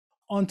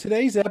On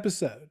today's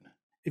episode,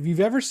 if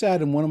you've ever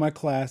sat in one of my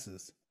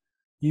classes,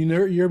 you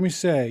hear me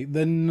say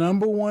the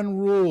number one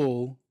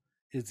rule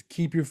is to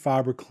keep your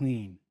fiber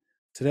clean.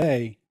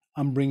 Today,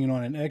 I'm bringing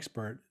on an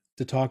expert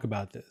to talk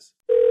about this.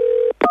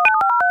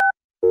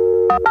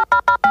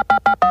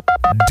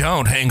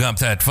 Don't hang up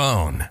that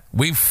phone.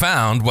 We've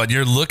found what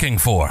you're looking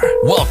for.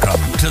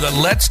 Welcome to the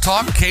Let's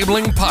Talk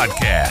Cabling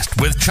Podcast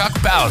with Chuck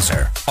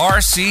Bowser,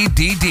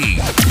 RCDD.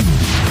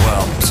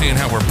 Well, seeing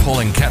how we're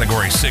pulling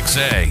Category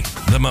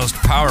 6A, the most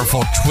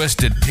powerful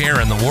twisted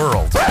pair in the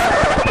world,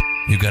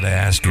 you got to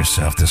ask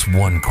yourself this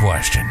one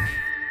question.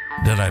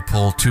 Did I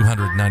pull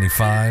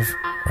 295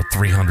 or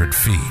 300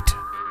 feet?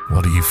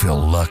 Well, do you feel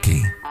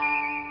lucky?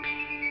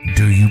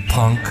 Do you,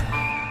 punk?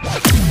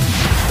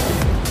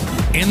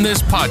 In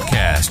this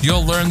podcast,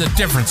 you'll learn the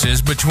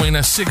differences between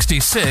a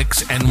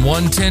 66 and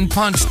 110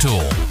 punch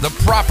tool, the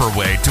proper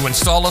way to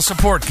install a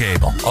support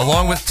cable,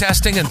 along with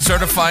testing and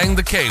certifying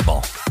the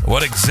cable.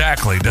 What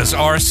exactly does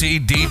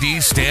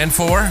RCDD stand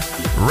for?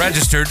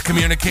 Registered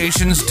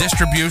Communications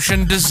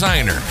Distribution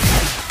Designer.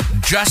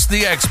 Just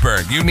the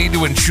expert you need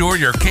to ensure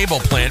your cable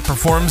plant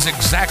performs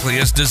exactly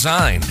as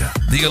designed.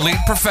 The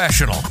elite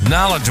professional,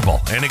 knowledgeable,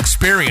 and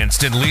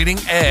experienced in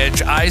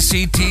leading-edge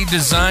ICT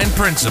design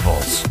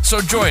principles.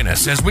 So join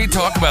us as we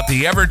talk about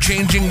the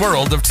ever-changing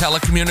world of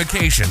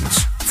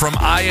telecommunications. From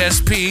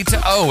ISP to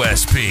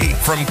OSP,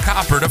 from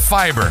copper to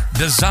fiber,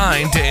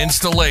 design to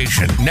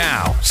installation.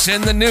 Now,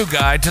 send the new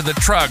guy to the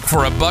truck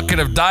for a bucket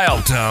of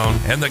dial tone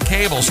and the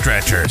cable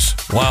stretchers,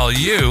 while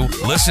you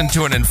listen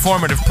to an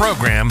informative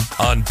program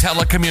on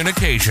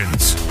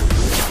telecommunications.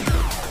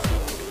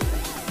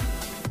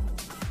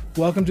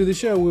 Welcome to the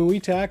show where we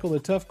tackle the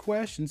tough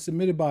questions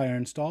submitted by our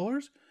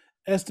installers,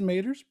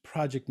 estimators,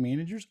 project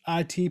managers,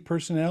 IT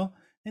personnel,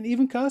 and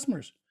even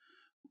customers.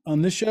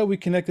 On this show, we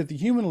connect at the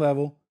human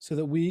level so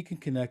that we can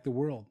connect the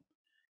world.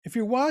 If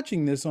you're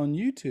watching this on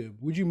YouTube,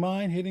 would you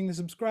mind hitting the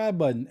subscribe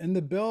button and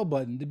the bell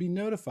button to be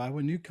notified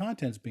when new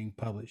content is being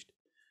published?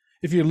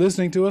 If you're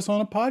listening to us on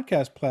a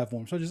podcast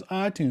platform such as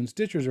iTunes,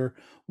 Stitchers, or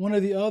one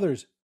of the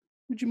others,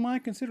 would you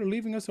mind consider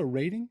leaving us a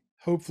rating?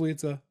 Hopefully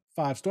it's a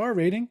 5-star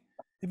rating.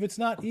 If it's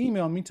not,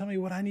 email me, tell me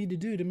what I need to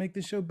do to make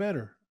this show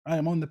better. I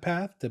am on the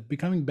path to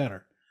becoming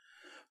better.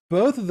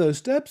 Both of those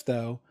steps,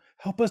 though,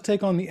 help us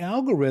take on the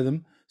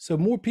algorithm so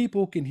more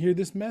people can hear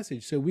this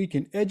message, so we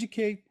can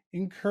educate,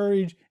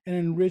 encourage, and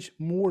enrich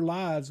more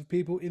lives of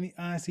people in the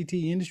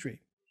ICT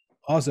industry.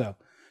 Also,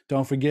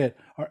 don't forget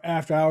our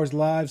After Hours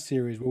Live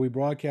series, where we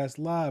broadcast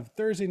live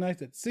Thursday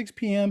nights at 6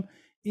 p.m.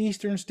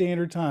 Eastern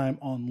Standard Time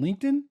on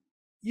LinkedIn,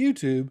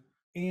 YouTube,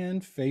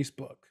 and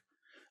Facebook.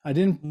 I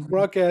didn't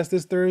broadcast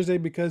this Thursday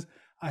because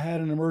I had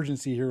an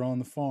emergency here on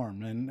the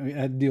farm, and I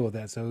had to deal with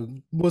that, so it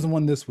wasn't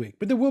one this week,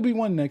 but there will be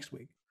one next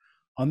week.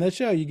 On that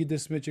show, you get to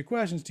submit your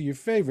questions to your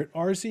favorite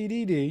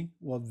RCDD.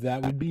 Well,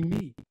 that would be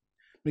me.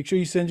 Make sure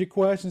you send your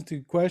questions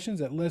to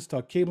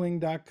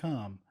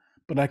questions@letstalkcabling.com.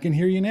 But I can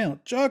hear you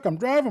now. Chuck, I'm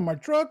driving my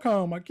truck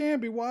home. I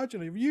can't be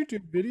watching a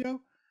YouTube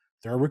video.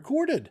 They're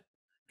recorded.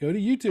 Go to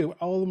YouTube.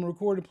 All of them are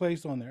recorded,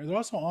 placed on there. They're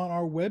also on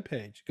our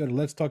webpage. Go to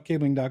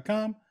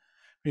letstalkcabling.com.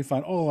 You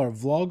find all our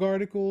vlog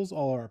articles,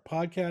 all our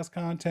podcast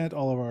content,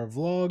 all of our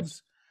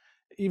vlogs,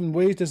 even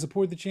ways to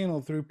support the channel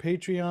through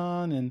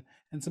Patreon and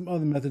some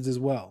other methods as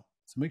well.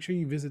 So make sure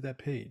you visit that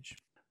page.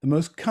 The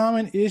most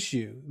common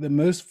issue that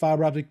most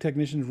fiber optic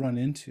technicians run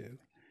into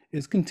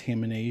is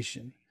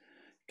contamination.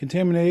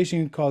 Contamination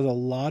can cause a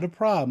lot of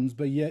problems,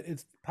 but yet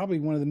it's probably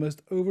one of the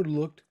most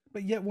overlooked,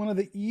 but yet one of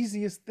the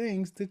easiest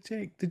things to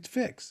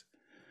fix.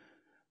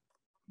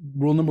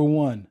 Rule number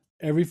 1,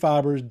 every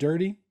fiber is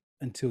dirty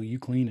until you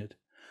clean it.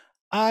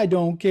 I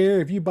don't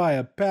care if you buy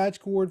a patch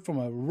cord from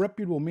a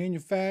reputable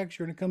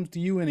manufacturer and it comes to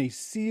you in a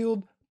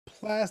sealed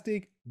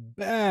plastic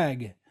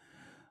bag.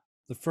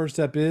 The first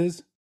step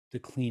is to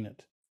clean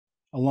it.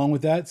 Along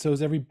with that, so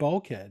is every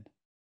bulkhead.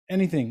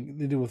 Anything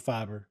to do with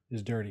fiber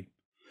is dirty.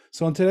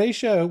 So on today's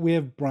show, we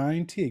have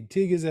Brian Teague.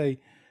 Teague is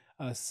a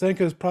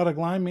SENKO's product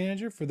line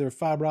manager for their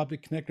fiber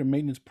optic connector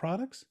maintenance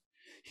products.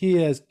 He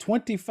has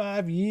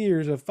 25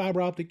 years of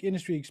fiber optic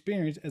industry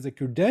experience as a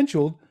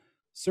credentialed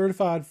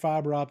certified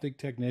fiber optic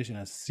technician,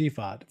 a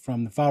CFOT,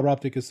 from the Fiber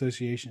Optic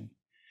Association.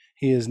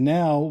 He is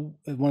now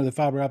one of the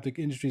fiber optic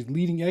industry's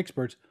leading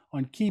experts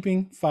on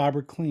keeping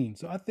fiber clean.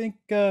 So I think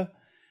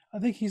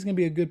he's going to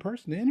be a good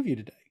person to interview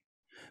today.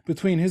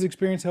 Between his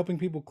experience helping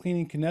people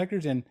cleaning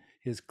connectors and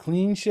his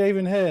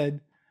clean-shaven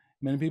head,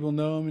 many people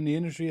know him in the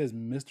industry as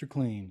Mr.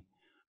 Clean.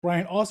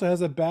 Brian also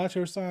has a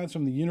Bachelor of Science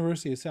from the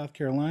University of South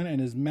Carolina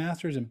and his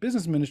Master's in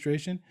Business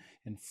Administration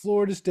in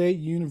Florida State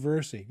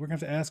University. We're going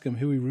to have to ask him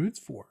who he roots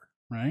for,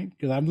 right?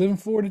 Because I'm living in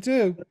Florida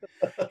too.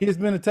 He has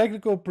been a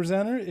technical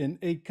presenter in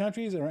 8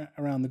 countries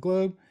around the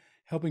globe,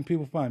 helping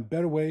people find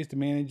better ways to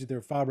manage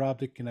their fiber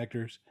optic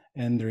connectors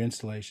and their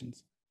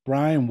installations.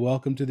 Brian,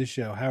 welcome to the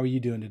show. How are you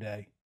doing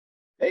today?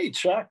 Hey,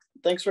 Chuck.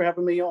 Thanks for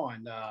having me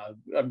on.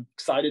 I'm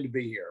excited to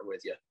be here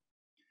with you.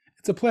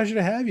 It's a pleasure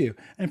to have you.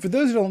 And for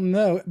those who don't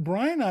know,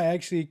 Brian and I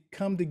actually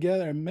come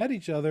together and met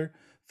each other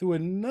through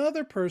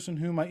another person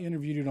whom I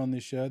interviewed on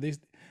this show.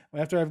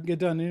 After I get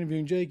done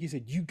interviewing Jake, he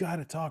said, "You got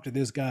to talk to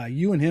this guy.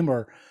 You and him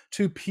are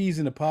two peas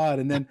in a pod."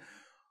 And then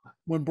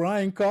when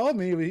Brian called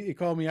me, he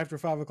called me after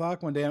 5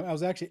 o'clock one day. I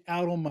was actually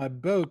out on my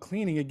boat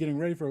cleaning and getting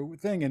ready for a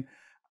thing, and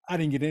I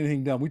didn't get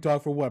anything done. We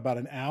talked for what, about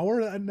an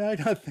hour that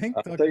night, I think.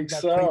 I think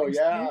so.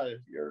 Yeah,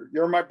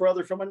 you're my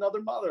brother from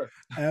another mother.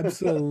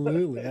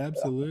 Absolutely,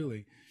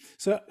 absolutely.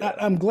 So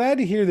I'm glad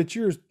to hear that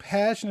you're as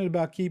passionate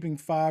about keeping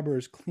fiber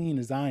as clean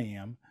as I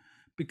am,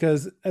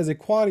 because as a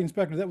quality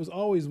inspector, that was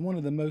always one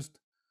of the most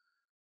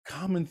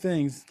common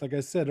things, like I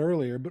said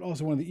earlier, but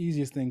also one of the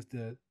easiest things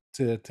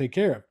to take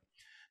care of.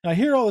 Now, I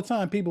hear all the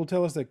time people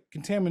tell us that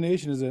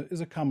contamination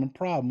is a common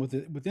problem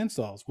with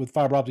installs, with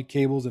fiber optic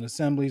cables and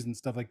assemblies and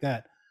stuff like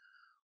that.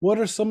 What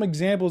are some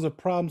examples of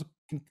problems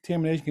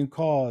contamination can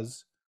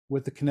cause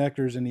with the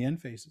connectors and the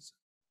end faces?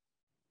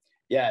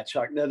 Yeah,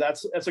 Chuck, no,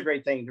 that's a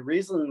great thing. The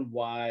reason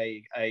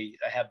why I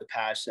have the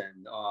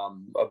passion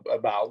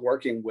about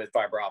working with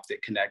fiber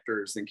optic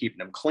connectors and keeping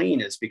them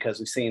clean is because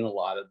we've seen a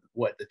lot of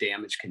what the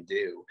damage can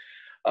do.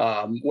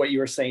 What you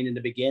were saying in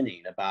the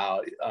beginning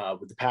about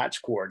with the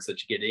patch cords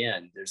that you get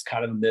in, there's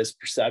kind of a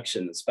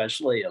misperception,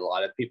 especially a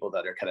lot of people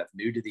that are kind of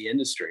new to the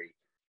industry,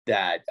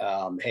 that,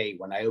 hey,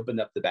 when I opened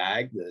up the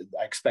bag,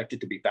 I expect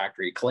it to be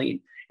factory clean.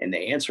 And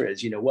the answer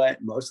is, you know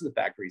what? Most of the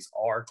factories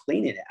are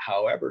cleaning it.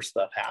 However,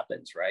 stuff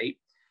happens, right?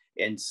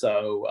 And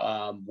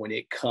so when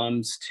it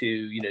comes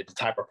to, the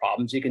type of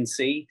problems you can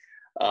see,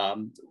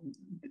 the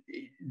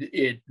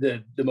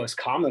most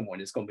common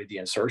one is going to be the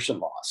insertion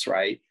loss,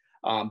 right?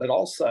 But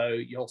also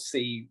you'll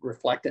see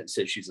reflectance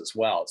issues as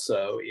well.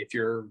 So if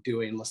you're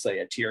doing, let's say,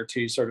 a tier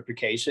 2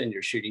 certification,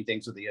 you're shooting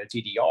things with the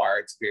OTDR,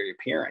 it's very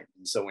apparent.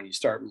 And so when you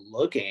start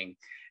looking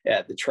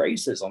at the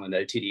traces on an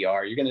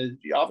OTDR,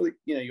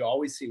 you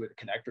always see where the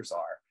connectors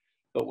are.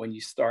 But when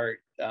you start,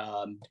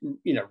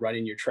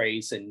 running your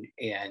trace and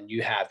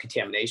you have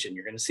contamination,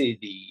 you're going to see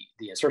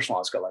the insertion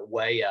loss go like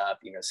way up.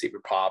 You're going to see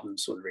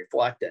problems with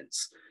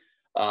reflectance.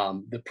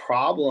 The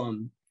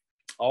problem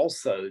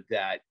also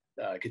that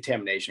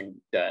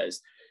contamination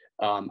does,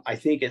 I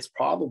think it's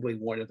probably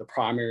one of the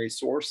primary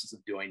sources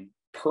of doing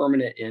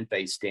permanent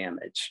in-face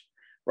damage,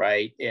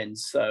 right? And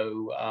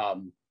so,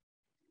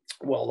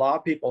 a lot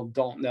of people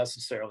don't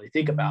necessarily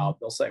think about,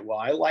 they'll say, well,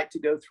 I like to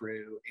go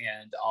through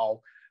and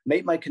I'll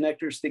make my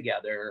connectors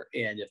together.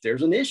 And if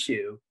there's an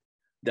issue,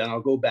 then I'll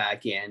go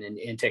back in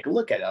and take a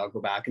look at it. I'll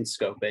go back and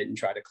scope it and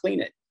try to clean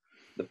it.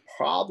 The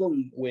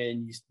problem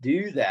when you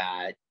do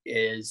that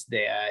is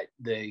that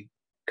the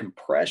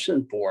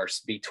compression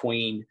force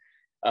between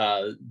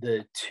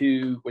the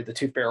two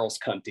ferrules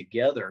come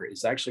together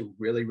is actually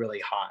really, really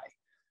high.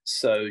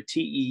 So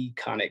TE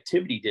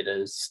Connectivity did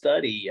a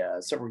study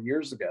several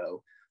years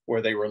ago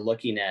where they were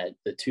looking at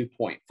the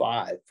 2.5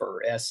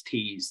 for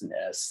STs and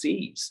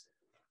SCs.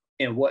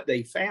 And what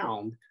they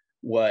found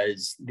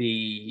was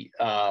the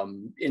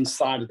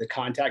inside of the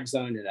contact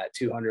zone in that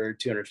 200,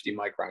 250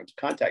 micron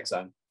contact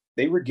zone,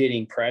 they were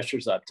getting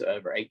pressures up to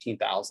over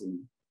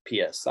 18,000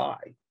 PSI.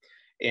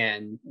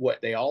 And what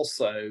they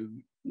also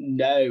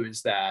know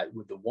is that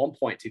with the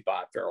 1.25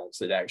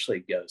 ferrules, it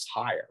actually goes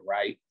higher,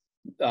 right?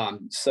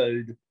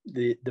 So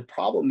the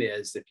problem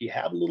is if you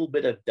have a little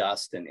bit of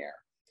dust in there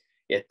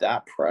at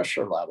that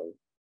pressure level,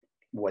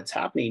 what's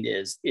happening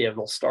is it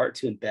will start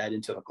to embed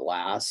into the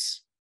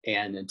glass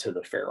and into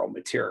the ferrule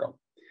material.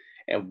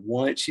 And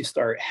once you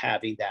start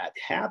having that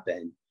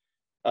happen,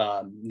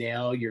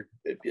 now you're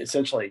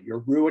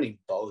ruining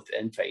both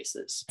end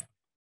faces.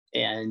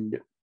 And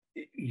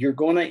you're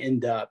going to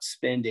end up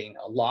spending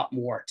a lot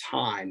more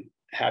time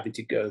having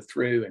to go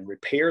through and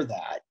repair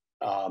that.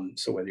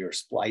 So whether you're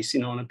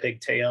splicing on a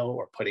pigtail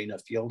or putting a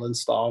field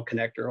install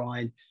connector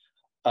on,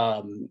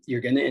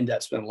 you're going to end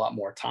up spending a lot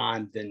more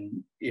time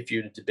than if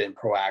you'd have been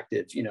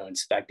proactive,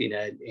 inspecting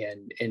it.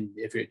 And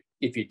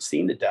if you'd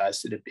seen the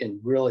dust, it'd have been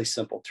really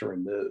simple to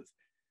remove.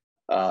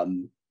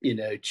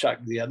 Chuck,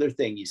 the other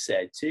thing you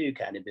said too,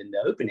 kind of in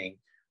the opening,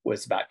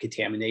 was about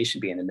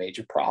contamination being a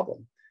major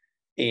problem.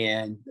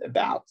 And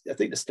I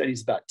think the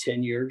study's about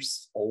 10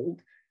 years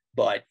old,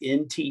 but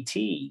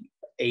NTT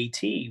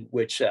AT,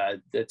 which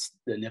that's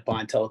the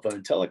Nippon Telephone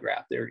and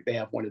Telegraph, they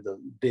have one of the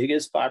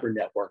biggest fiber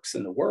networks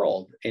in the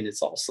world. And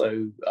it's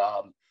also,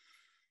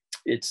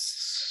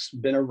 it's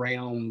been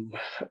around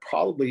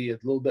probably a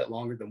little bit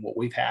longer than what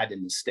we've had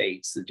in the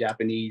States. The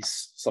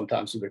Japanese,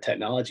 sometimes with their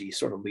technology,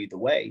 sort of lead the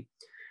way.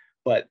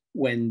 But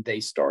when they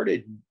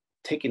started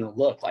taking a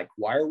look, like,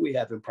 why are we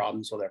having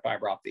problems with our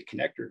fiber optic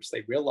connectors?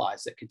 They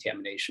realized that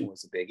contamination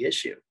was a big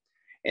issue.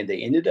 And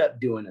they ended up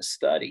doing a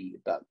study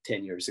about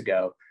 10 years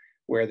ago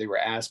where they were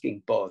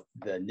asking both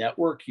the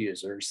network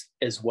users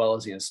as well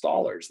as the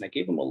installers. And they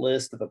gave them a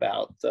list of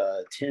about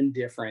 10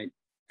 different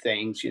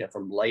things,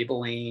 from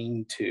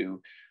labeling to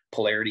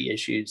polarity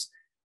issues.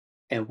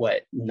 And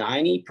what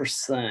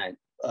 90%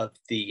 of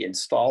the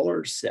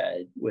installers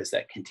said was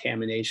that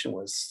contamination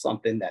was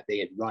something that they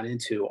had run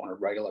into on a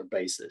regular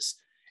basis.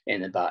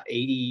 And about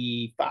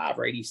 85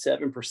 or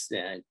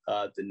 87%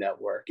 of the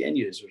network end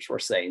users were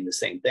saying the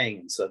same thing.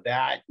 And so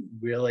that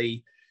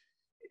really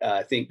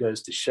I think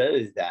goes to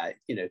show that,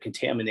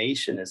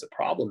 contamination is a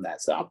problem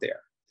that's out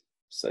there.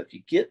 So if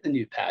you get the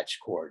new patch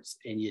cords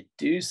and you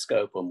do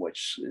scope them,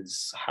 which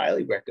is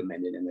highly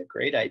recommended and a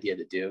great idea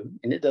to do,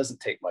 and it doesn't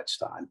take much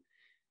time,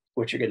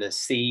 what you're going to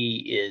see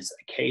is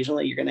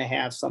occasionally you're going to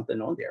have something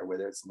on there,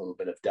 whether it's a little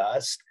bit of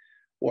dust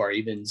or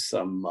even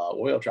some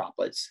oil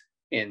droplets.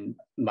 And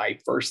my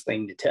first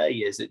thing to tell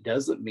you is it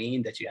doesn't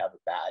mean that you have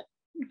a bad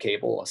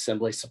cable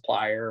assembly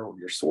supplier or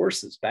your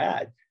source is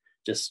bad.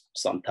 Just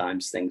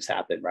sometimes things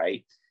happen,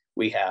 right?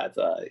 We have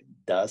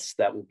dust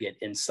that will get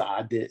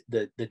inside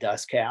the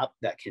dust cap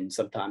that can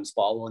sometimes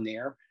fall in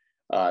there.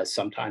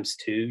 Sometimes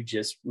too,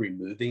 just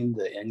removing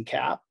the end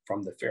cap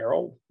from the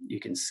ferrule, you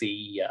can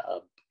see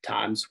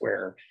times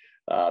where,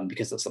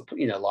 because it's a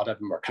lot of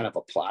them are kind of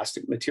a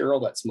plastic material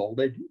that's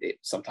molded,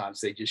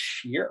 sometimes they just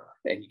shear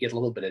and you get a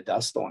little bit of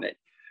dust on it.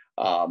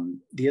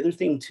 The other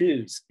thing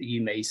too, is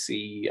you may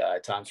see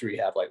times where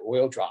you have like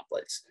oil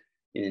droplets.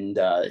 And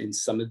in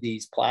some of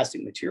these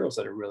plastic materials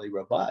that are really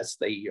robust,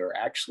 they are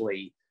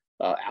actually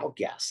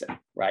outgassing,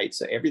 right?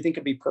 So everything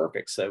can be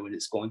perfect. So when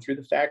it's going through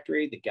the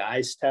factory, the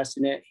guy's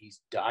testing it,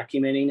 he's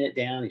documenting it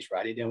down, he's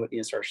writing down what the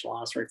insertion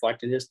loss and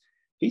reflectant is.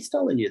 He's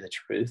telling you the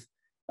truth.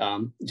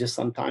 Just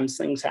sometimes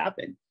things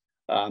happen.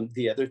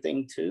 The other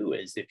thing too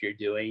is if you're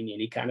doing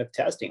any kind of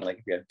testing, like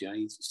if you're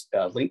doing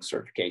link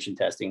certification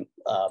testing,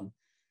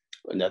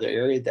 another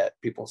area that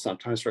people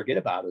sometimes forget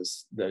about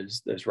is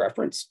those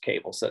reference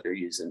cables that they're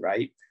using,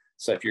 right?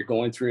 So if you're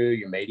going through,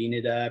 you're mating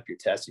it up, you're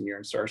testing your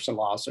insertion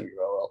loss on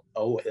your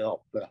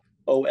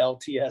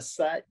OLTS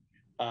set,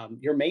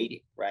 you're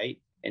mating, right?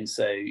 And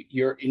so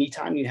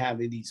anytime you have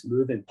these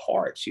moving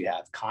parts, you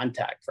have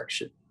contact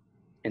friction.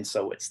 And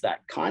so it's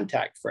that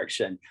contact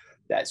friction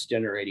that's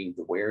generating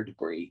the wear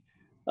debris.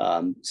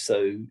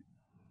 So,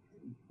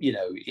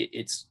 Chuck,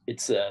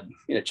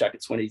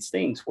 it's one of these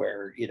things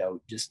where,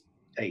 just,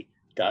 hey,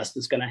 dust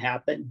is going to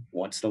happen.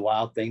 Once in a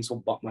while, things will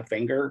bump my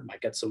finger,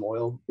 might get some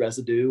oil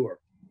residue or,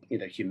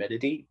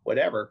 humidity,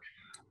 whatever.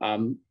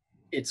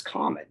 It's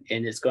common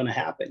and it's going to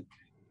happen.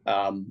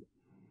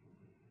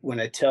 When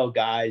I tell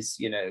guys,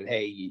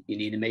 hey, you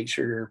need to make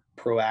sure you're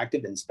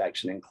proactive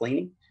inspection and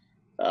cleaning.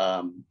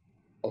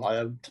 A lot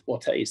of will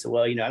tell you, so,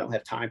 well, I don't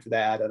have time for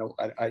that.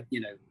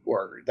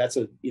 Or that's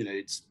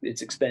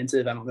it's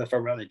expensive. I don't know if I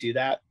want to do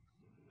that.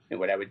 And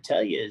what I would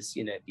tell you is,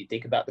 if you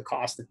think about the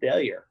cost of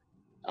failure,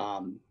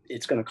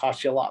 it's going to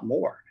cost you a lot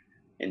more.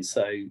 And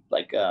so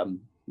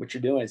what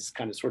you're doing is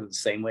kind of sort of the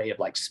same way of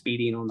like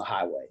speeding on the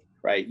highway,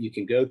 right? You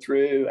can go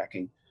through, I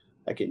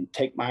can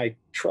take my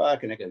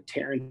truck and I go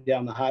tearing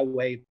down the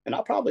highway and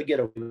I'll probably get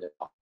away with it.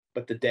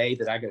 But the day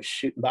that I go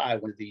shooting by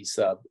one of these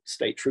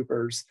state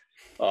troopers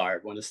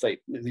or one of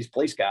these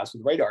police guys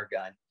with a radar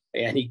gun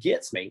and he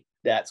gets me,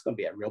 that's going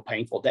to be a real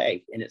painful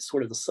day. And it's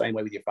sort of the same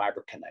way with your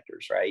fiber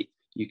connectors, right?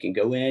 You can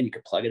go in, you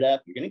can plug it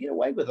up, you're going to get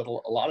away with it a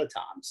lot of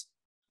times.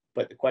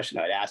 But the question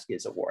I would ask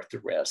is it worth the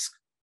risk?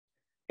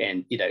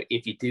 And,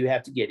 if you do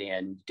have to get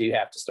in, you do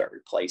have to start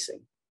replacing.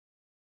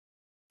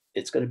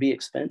 It's going to be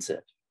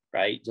expensive,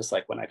 right? Just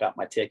like when I got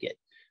my ticket.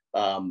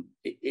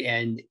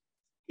 And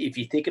if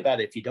you think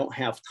about it, if you don't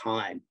have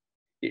time,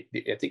 I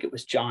think it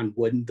was John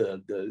Wooden,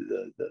 the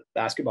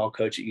basketball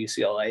coach at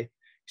UCLA, used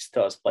to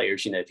tell his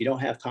players, if you don't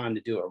have time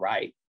to do it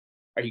right,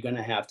 are you going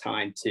to have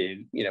time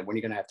to, when are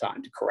you going to have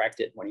time to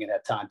correct it? When are you going to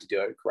have time to do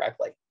it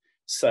correctly?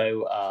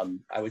 So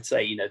I would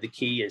say, the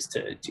key is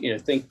to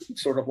think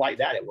sort of like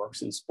that. It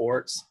works in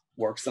sports,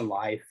 works in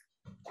life,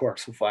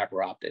 works with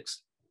fiber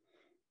optics.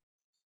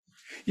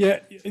 Yeah,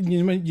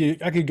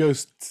 I could go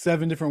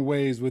 7 different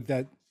ways with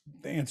that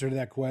the answer to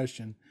that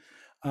question,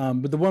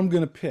 but the one I'm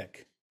going to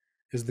pick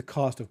is the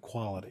cost of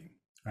quality,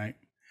 right?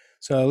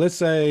 So let's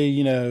say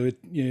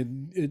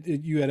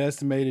you had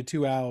estimated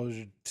 2 hours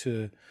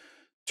to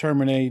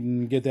terminate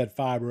and get that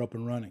fiber up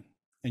and running,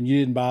 and you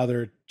didn't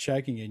bother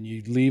checking it, and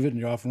you leave it and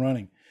you're off and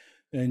running,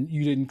 and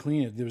you didn't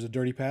clean it. There was a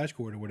dirty patch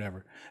cord or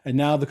whatever, and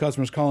now the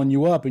customer's calling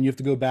you up, and you have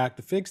to go back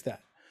to fix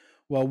that.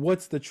 Well,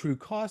 what's the true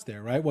cost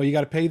there, right? Well, you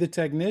got to pay the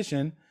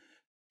technician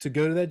to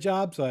go to that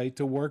job site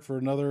to work for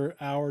another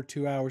hour,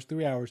 2 hours,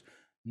 3 hours,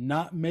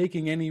 not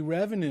making any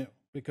revenue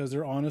because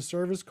they're on a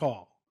service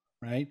call,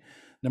 right?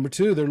 Number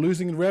 2, they're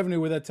losing revenue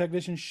where that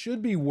technician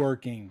should be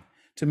working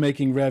to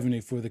making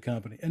revenue for the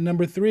company. And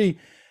number 3,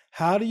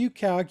 how do you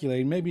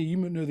calculate, maybe you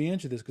know the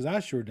answer to this because I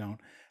sure don't,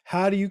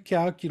 how do you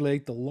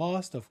calculate the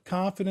loss of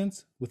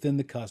confidence within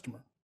the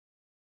customer?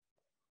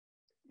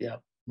 Yeah.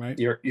 Right.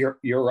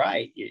 You're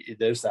right.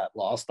 There's that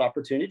lost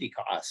opportunity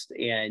cost.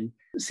 And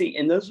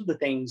those are the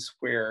things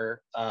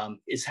where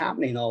it's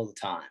happening all the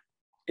time.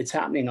 It's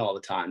happening all the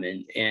time.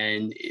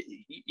 And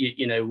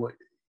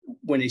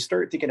when you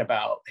start thinking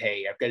about,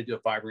 hey, I've got to do a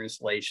fiber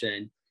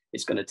installation,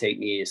 it's going to take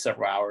me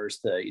several hours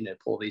to,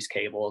 pull these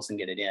cables and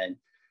get it in.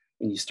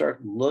 And you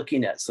start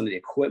looking at some of the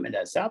equipment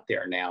that's out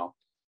there now,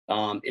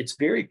 it's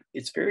very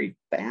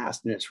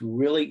fast and it's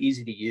really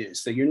easy to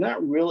use. So you're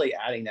not really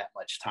adding that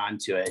much time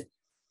to it.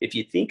 If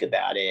you think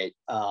about it,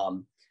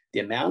 the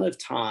amount of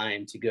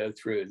time to go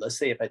through, let's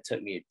say if it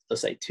took me,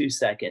 2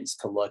 seconds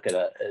to look at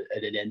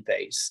an end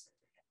face,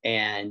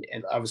 and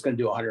I was going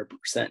to do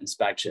 100%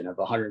 inspection of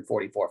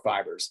 144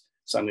 fibers.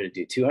 So I'm going to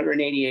do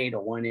 288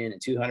 on one end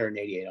and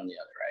 288 on the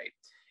other, right?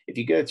 If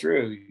you go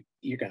through,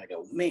 you're going to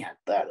go, man,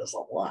 that is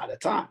a lot of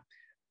time.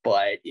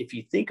 But if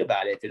you think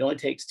about it, if it only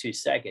takes 2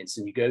 seconds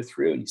and you go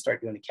through and you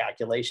start doing the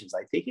calculations,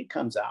 I think it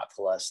comes out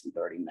to less than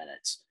 30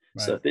 minutes.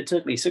 Right. So if it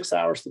took me 6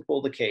 hours to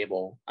pull the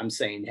cable, I'm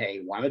saying,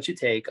 hey, why don't you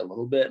take a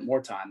little bit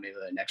more time, maybe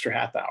an extra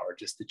half hour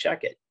just to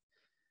check it?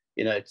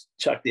 You know,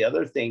 Chuck, the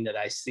other thing that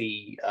I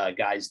see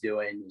guys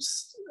doing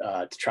is,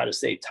 to try to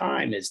save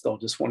time is they'll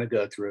just want to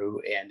go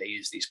through and they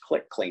use these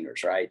click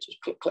cleaners, right? Just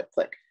click, click,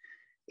 click.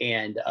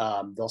 And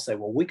they'll say,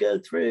 well, we go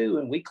through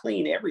and we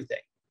clean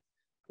everything.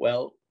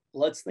 Well,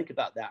 let's think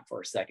about that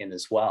for a second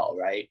as well,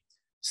 right?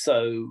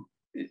 So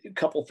a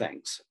couple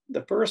things.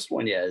 The first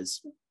one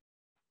is,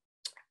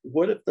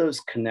 what if those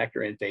connector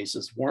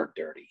interfaces weren't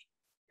dirty?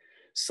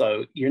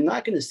 So you're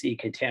not going to see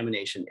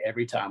contamination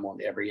every time on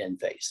every end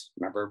face.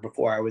 Remember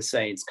before I was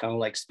saying it's kind of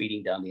like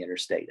speeding down the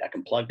interstate. I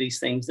can plug these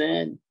things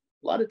in.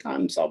 A lot of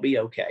times I'll be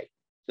okay.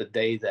 The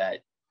day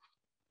that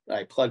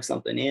I plug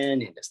something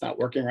in and it's not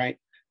working right,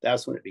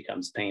 that's when it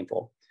becomes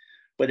painful.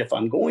 But if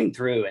I'm going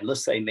through and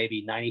let's say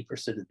maybe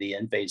 90% of the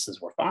end faces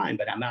were fine,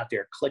 but I'm out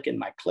there clicking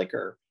my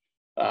clicker,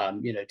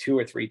 2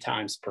 or 3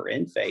 times per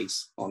end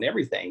face on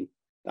everything,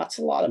 that's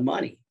a lot of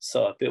money.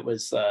 So if it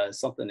was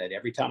something that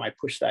every time I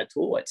push that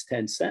tool, it's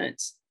 10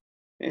 cents,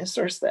 and it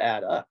starts to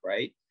add up,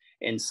 right?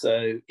 And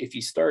so if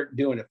you start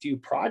doing a few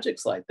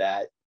projects like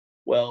that,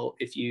 well,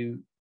 if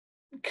you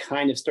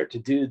kind of start to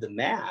do the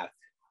math,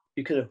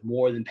 you could have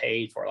more than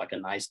paid for like a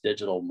nice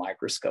digital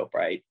microscope,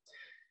 right?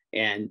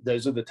 And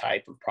those are the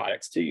type of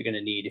products too you're going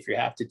to need if you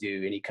have to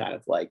do any kind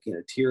of like,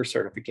 tier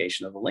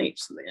certification of the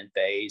links and the end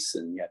face,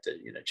 and you have to,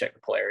 check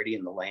the polarity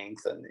and the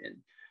length. And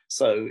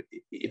so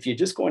if you're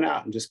just going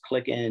out and just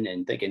clicking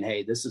and thinking,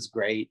 hey, this is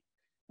great,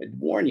 I'd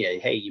warn you,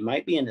 hey, you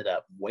might be ended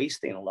up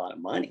wasting a lot of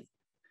money.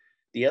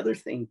 The other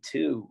thing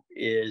too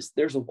is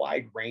there's a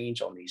wide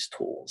range on these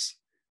tools.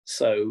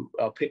 So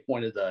I'll pick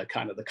one of the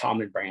kind of the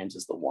common brands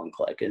is the One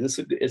Click, and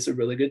it's a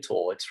really good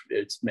tool.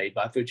 It's made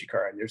by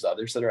Fujikura, and there's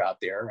others that are out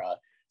there.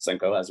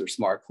 SENKO has their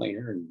Smart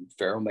Cleaner, and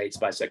Ferromate's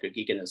by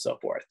Seikogeeken and so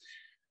forth.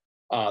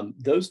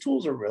 Those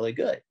tools are really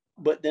good.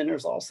 But then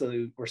there's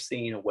also, we're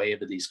seeing a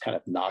wave of these kind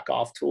of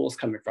knockoff tools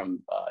coming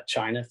from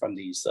China, from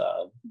these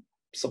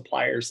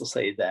suppliers, let's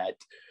say, that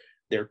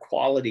their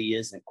quality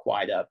isn't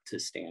quite up to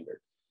standard.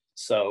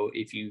 So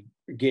if you're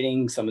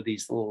getting some of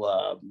these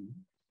little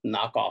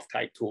knockoff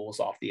type tools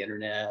off the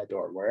internet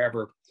or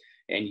wherever,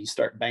 and you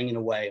start banging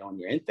away on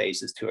your end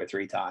faces 2 or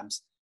 3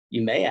 times,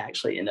 you may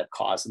actually end up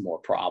causing more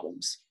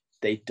problems.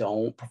 They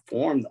don't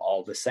perform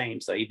all the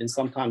same. So even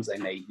sometimes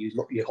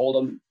you hold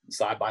them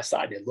side by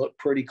side, they look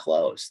pretty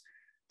close,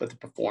 but the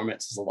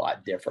performance is a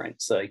lot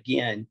different. So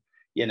again,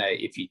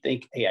 if you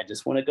think, hey, I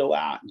just want to go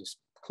out and just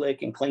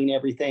click and clean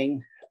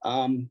everything,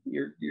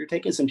 you're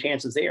taking some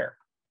chances there.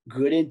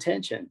 Good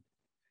intention,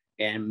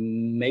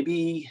 and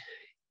maybe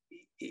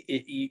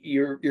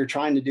you're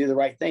trying to do the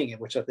right thing,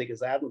 which I think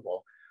is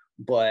admirable,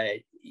 but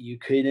you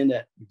could end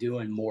up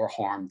doing more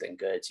harm than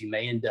good. So you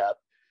may end up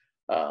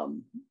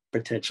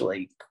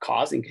potentially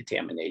causing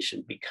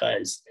contamination,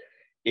 because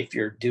if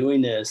you're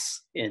doing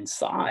this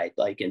inside,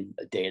 like in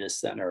a data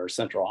center or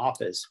central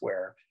office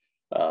where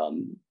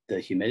the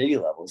humidity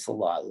level is a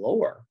lot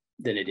lower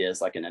than it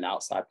is like in an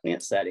outside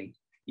plant setting,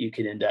 you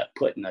can end up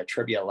putting a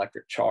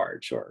triboelectric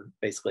charge, or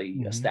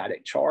basically a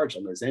static charge,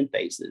 on those end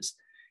faces.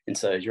 And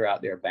so as you're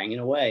out there banging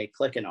away,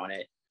 clicking on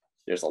it,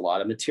 there's a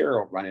lot of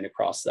material running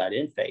across that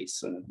end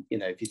face. And,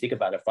 if you think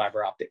about a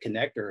fiber optic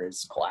connector,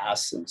 it's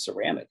glass and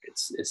ceramic.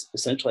 It's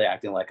essentially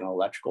acting like an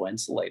electrical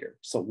insulator.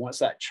 So once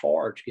that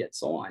charge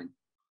gets on,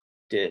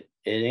 it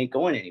ain't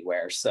going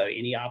anywhere. So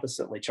any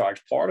oppositely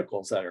charged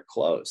particles that are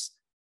close,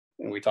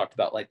 and we talked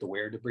about like the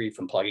wear debris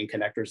from plugging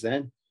connectors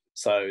in.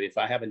 So if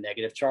I have a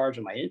negative charge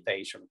on my end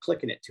face from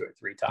clicking it 2 or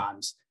 3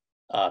 times,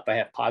 if I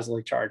have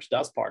positively charged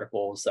dust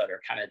particles that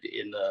are kind of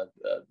in the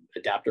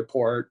adapter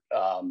port,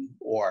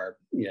 or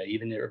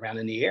even around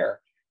in the air,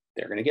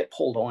 they're going to get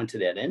pulled onto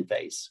that end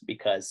face,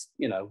 because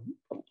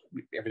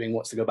everything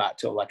wants to go back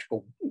to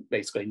electrical,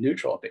 basically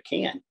neutral if it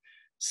can.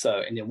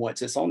 So, and then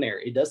once it's on there,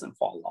 it doesn't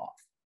fall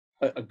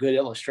off. A good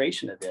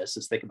illustration of this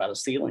is, think about a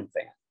ceiling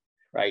fan,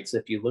 right? So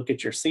if you look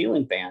at your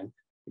ceiling fan,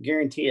 I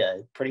guarantee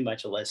you, pretty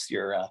much, unless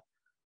you're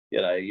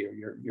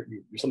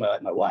somebody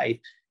like my wife,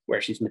 where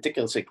she's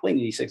meticulously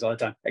cleaning these things all the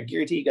time, I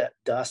guarantee you got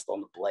dust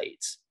on the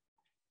blades.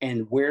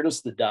 And where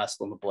does the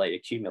dust on the blade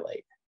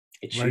accumulate?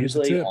 It's right,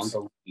 usually on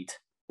the lead,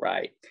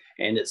 right?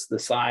 And it's the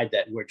side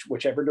that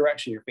whichever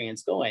direction your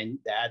fan's going,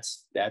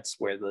 that's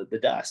where the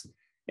dust.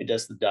 And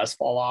does the dust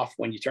fall off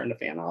when you turn the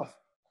fan off?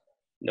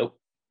 Nope.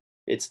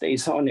 It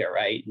stays on there,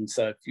 right? And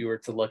so if you were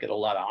to look at a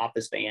lot of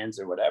office fans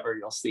or whatever,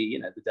 you'll see,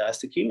 the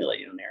dust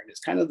accumulating in there. And it's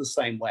kind of the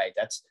same way.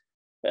 That's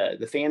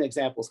the fan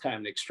example is kind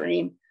of an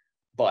extreme,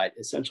 but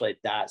essentially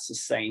that's the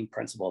same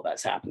principle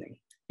that's happening.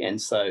 And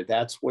so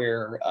that's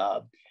where,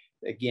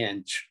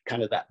 again,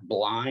 kind of that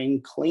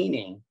blind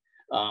cleaning,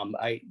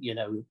 I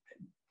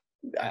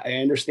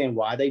understand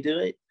why they do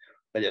it,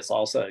 but it's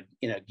also,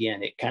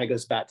 again, it kind of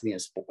goes back to the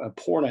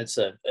importance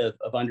of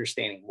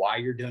understanding why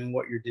you're doing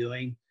what you're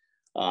doing,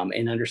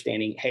 and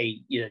understanding,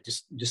 hey,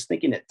 just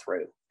thinking it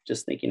through,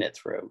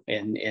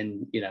 and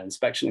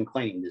inspection and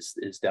cleaning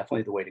is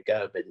definitely the way to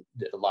go. But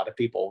a lot of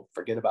people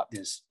forget about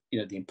this,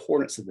 the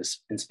importance of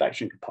this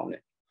inspection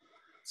component.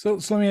 So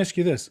let me ask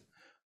you this.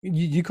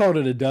 You called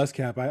it a dust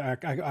cap.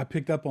 I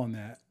picked up on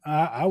that.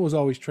 I was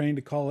always trained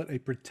to call it a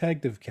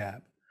protective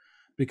cap,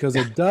 because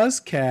a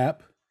dust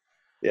cap,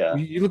 yeah,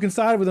 you look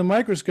inside with a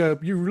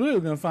microscope, you're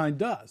really going to find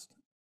dust,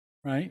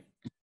 right?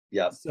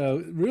 Yeah.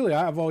 So really,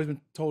 I've always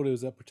been told it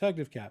was a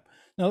protective cap.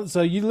 Now,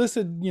 so you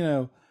listed,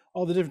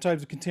 all the different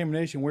types of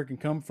contamination, where it can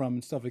come from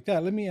and stuff like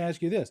that. Let me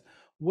ask you this.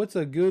 What's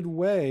a good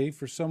way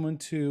for someone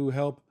to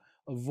help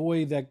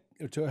avoid that,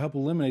 or to help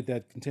eliminate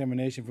that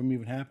contamination from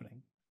even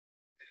happening?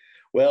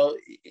 Well,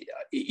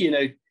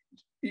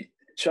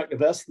 Chuck,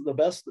 the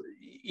best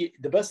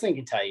thing I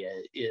can tell you,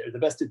 or the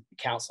best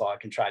counsel I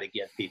can try to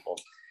give people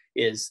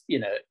is,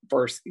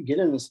 first get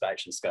an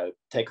inspection scope,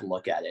 take a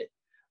look at it.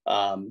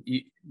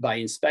 By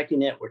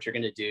inspecting it, what you're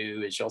going to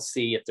do is you'll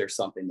see if there's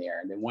something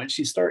there. And then once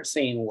you start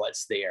seeing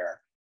what's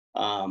there,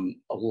 a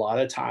lot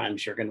of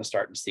times you're going to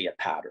start to see a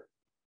pattern,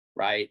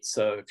 right?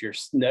 So if you're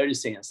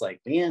noticing, it's like,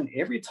 man,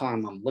 every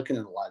time I'm looking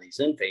at a lot of these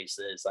end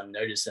faces, I'm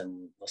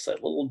noticing, let's say,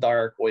 little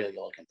dark, oily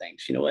looking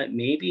things. You know what?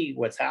 Maybe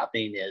what's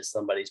happening is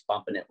somebody's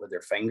bumping it with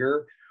their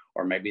finger,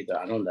 or maybe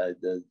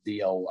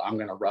the old, I'm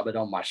going to rub it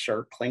on my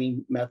shirt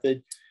cleaning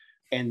method.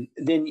 And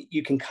then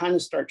you can kind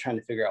of start trying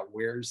to figure out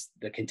where's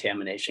the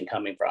contamination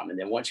coming from. And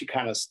then once you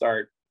kind of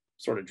start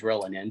sort of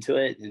drilling into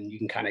it, and you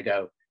can kind of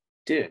go,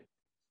 dude,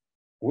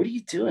 what are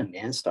you doing,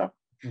 man? Stop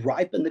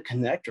wiping the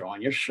connector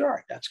on your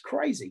shirt. That's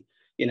crazy.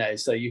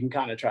 So you can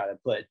kind of try to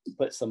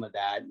put some of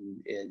that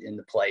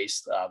into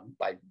place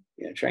by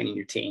training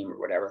your team or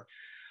whatever.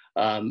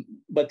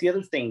 But the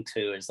other thing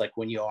too is, like,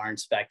 when you are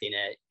inspecting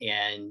it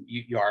and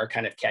you are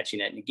kind of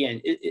catching it, and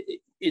again,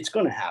 it's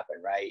going to happen,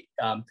 right?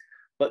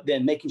 But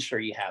then making sure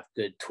you have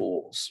good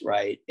tools,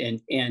 right?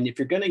 And if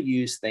you're going to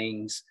use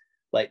things,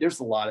 like, there's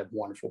a lot of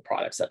wonderful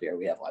products out there.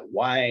 We have like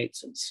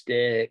wipes and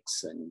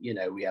sticks, and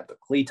we have the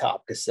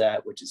Cleatop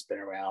cassette, which has been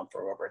around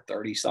for over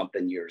 30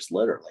 something years,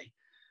 literally.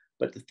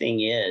 But the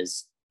thing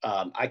is,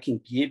 I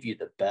can give you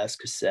the best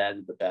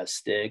cassette, the best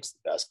sticks,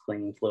 the best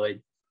cleaning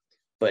fluid,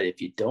 but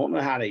if you don't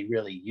know how to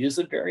really use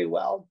it very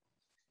well,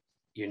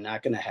 you're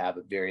not going to have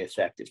a very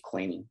effective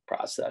cleaning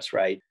process,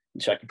 right?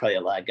 And Chuck, probably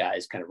a lot of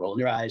guys kind of rolling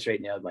their eyes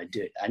right now, like,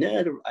 dude, I know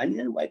how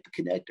to wipe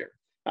the connector.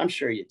 I'm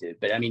sure you do.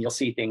 But I mean, you'll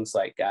see things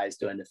like guys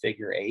doing the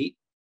figure eight.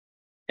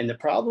 And the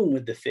problem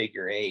with the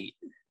figure eight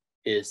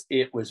is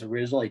it was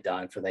originally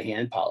done for the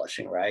hand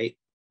polishing, right?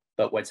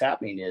 But what's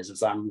happening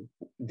is I'm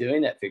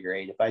doing that figure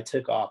eight. If I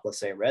took off, let's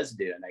say, a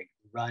residue, and I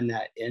run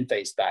that end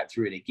face back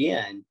through it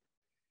again,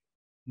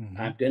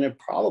 I'm going to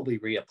probably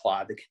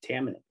reapply the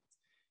contaminant.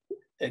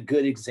 A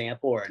good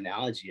example or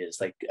analogy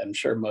is, like, I'm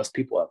sure most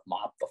people have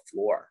mopped the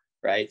floor,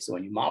 right? So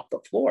when you mop the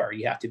floor,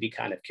 you have to be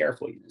kind of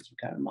careful. You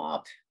kind of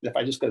mop. And if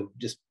I just go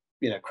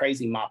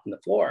crazy mopping the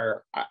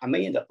floor, I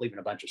may end up leaving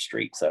a bunch of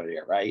streaks over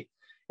there, right?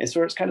 And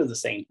so it's kind of the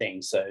same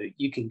thing. So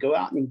you can go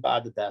out and buy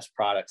the best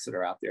products that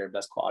are out there,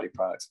 best quality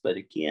products. But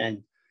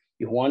again,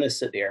 you want to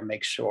sit there and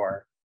make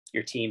sure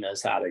your team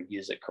knows how to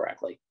use it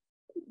correctly.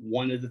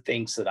 One of the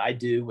things that I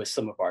do with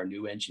some of our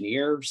new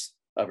engineers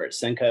over at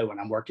SENKO, when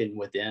I'm working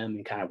with them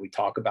and kind of we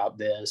talk about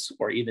this,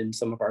 or even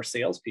some of our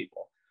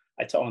salespeople,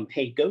 I tell them,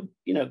 hey, go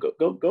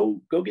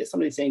get some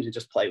of these things and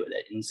just play with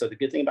it. And so the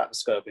good thing about the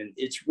scope, and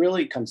it's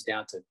really comes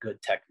down to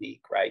good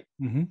technique, right?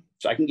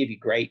 So I can give you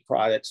great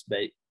products,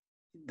 but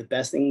the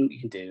best thing you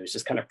can do is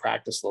just kind of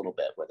practice a little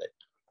bit with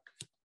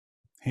it.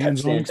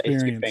 Hands-on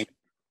experience.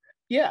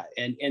 Yeah.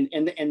 And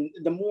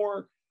the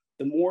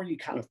more you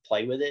kind of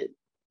play with it,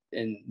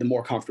 and the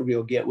more comfortable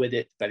you'll get with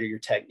it, the better your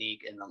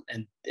technique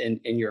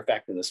and your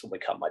effectiveness will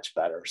become much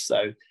better.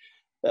 So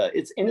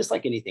it's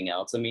like anything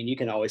else. I mean, you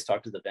can always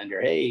talk to the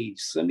vendor, hey,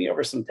 send me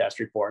over some test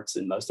reports.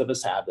 And most of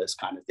us have this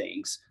kind of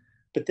things.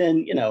 But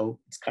then,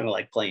 it's kind of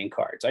like playing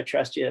cards. I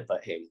trust you,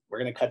 but hey, we're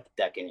going to cut the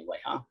deck anyway,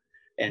 huh?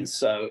 And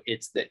so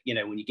it's that,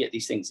 when you get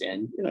these things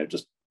in,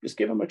 just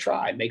give them a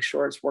try, make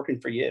sure it's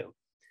working for you.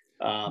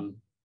 One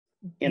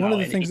of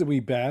the things that we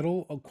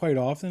battle quite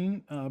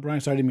often, Brian,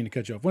 sorry, I didn't mean to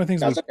cut you off. One of the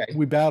things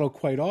we battle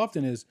quite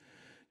often is,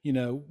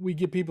 we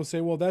get people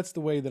say, well, that's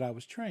the way that I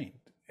was trained.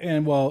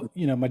 And well,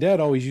 my dad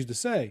always used to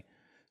say,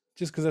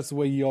 just because that's the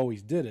way you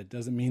always did it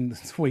doesn't mean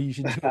that's the way you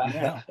should do it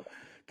now.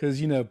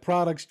 Because,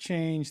 products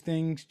change,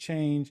 things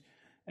change,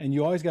 and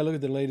you always got to look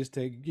at the latest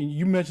tech.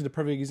 You mentioned a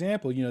perfect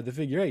example, the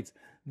figure eights.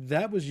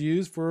 That was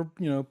used for,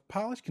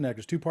 polish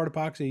connectors, 2-part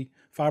epoxy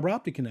fiber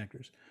optic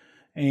connectors.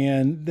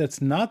 And that's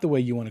not the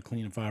way you want to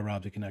clean a fiber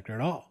optic connector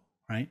at all,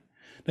 right?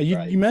 Now,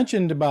 you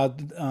mentioned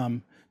about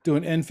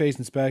doing end-face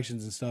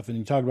inspections and stuff, and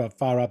you talked about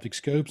fiber optic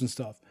scopes and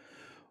stuff.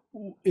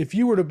 If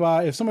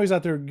somebody's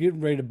out there getting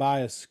ready to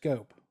buy a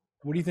scope,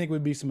 what do you think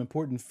would be some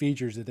important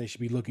features that they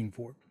should be looking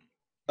for?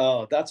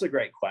 Oh, that's a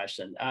great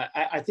question.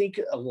 I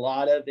think a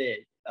lot of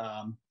it,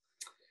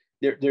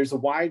 there's a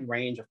wide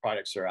range of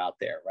products that are out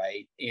there,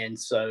 right? And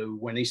so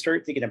when they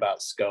start thinking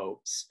about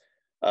scopes,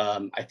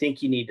 I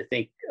think you need to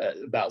think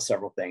about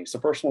several things. The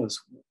first one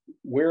is,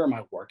 where am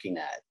I working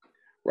at,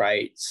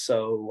 right?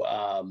 So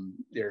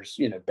there's,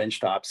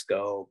 benchtop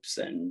scopes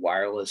and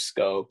wireless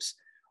scopes.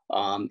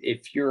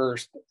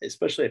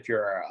 Especially if you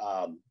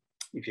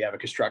have a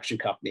construction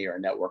company or a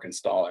network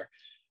installer,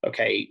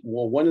 okay,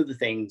 well, one of the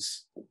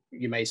things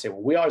you may say,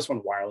 well, we always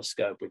want a wireless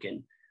scope. We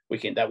can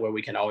that way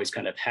we can always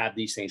kind of have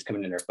these things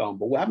coming in their phone.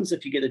 But what happens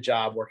if you get a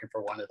job working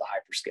for one of the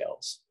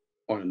hyperscales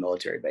on a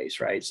military base,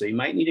 right? So you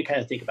might need to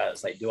kind of think about it.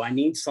 It's like, do I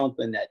need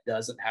something that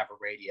doesn't have a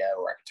radio,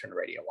 or I can turn the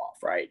radio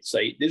off, right? So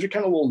these are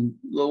kind of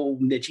little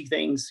nichey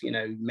things.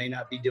 You may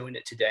not be doing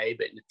it today,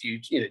 but in the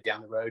future,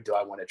 down the road, do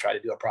I want to try to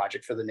do a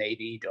project for the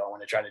Navy? Do I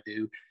want to try to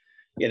do,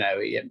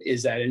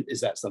 is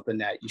that something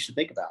that you should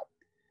think about?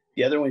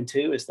 The other one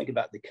too is think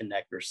about the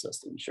connector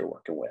systems you're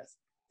working with.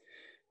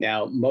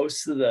 Now,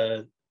 most of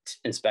the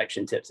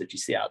inspection tips that you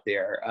see out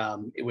there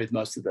with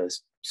most of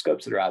those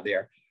scopes that are out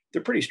there,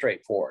 they're pretty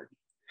straightforward.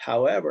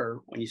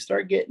 However, when you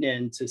start getting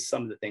into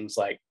some of the things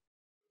like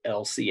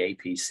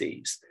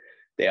LCAPCs,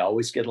 they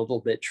always get a little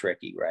bit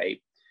tricky,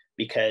 right?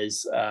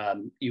 Because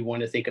you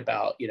want to think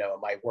about,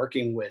 am I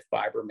working with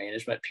fiber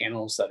management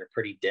panels that are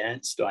pretty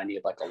dense? Do I need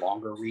like a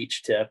longer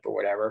reach tip or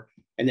whatever?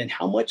 And then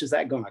how much is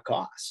that going to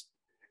cost,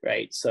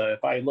 right? So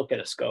if I look at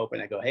a scope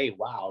and I go, hey,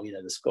 wow,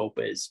 the scope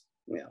is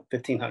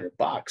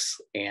 $1,500,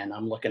 and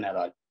I'm looking at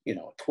a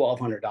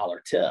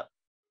 $1,200 tip.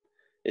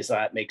 Does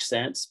that make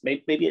sense?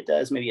 Maybe it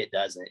does, maybe it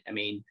doesn't. I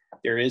mean,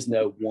 there is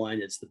no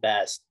one that's the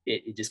best.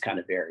 It just kind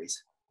of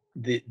varies.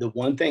 The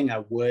one thing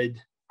I would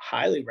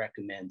highly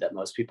recommend that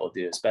most people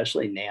do,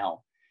 especially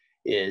now,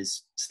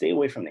 is stay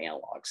away from the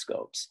analog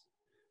scopes.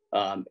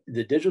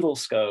 The digital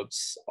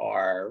scopes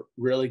are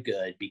really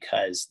good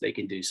because they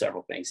can do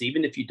several things,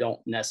 even if you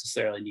don't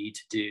necessarily need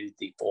to do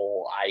the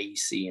full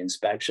IEC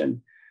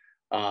inspection.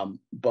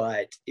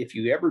 But if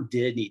you ever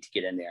did need to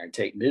get in there and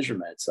take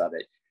measurements of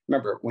it,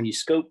 remember, when you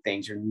scope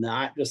things, you're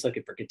not just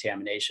looking for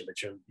contamination,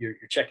 but you're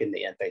checking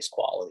the in-face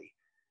quality.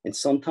 And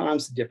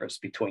sometimes the difference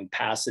between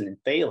passing and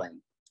failing,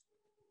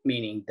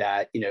 meaning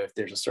that, if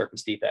there's a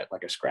surface defect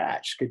like a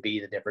scratch, could be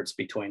the difference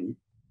between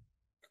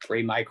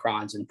 3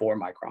 microns and 4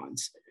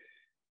 microns.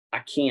 I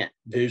can't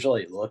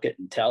visually look at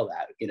and tell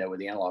that, with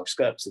the analog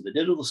scope. So the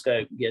digital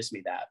scope gives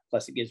me that,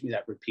 plus it gives me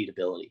that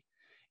repeatability.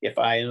 If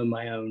I own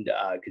my own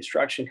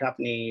construction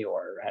company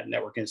or had a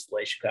network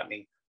installation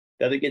company,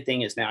 the other good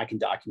thing is now I can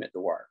document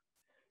the work.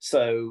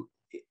 So,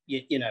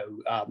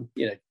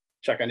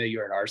 Chuck, I know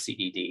you're an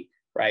RCDD,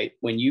 right?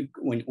 When you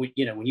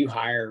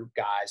hire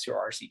guys who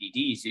are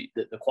RCDDs,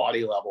 the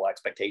quality level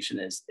expectation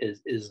is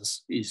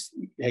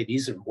hey,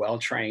 these are well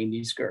trained,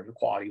 these are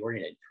quality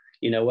oriented.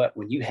 You know what?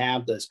 When you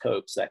have those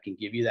scopes that can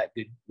give you that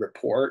good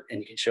report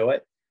and you can show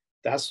it,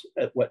 that's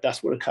what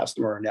a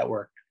customer or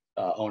network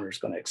owner is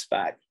going to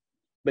expect.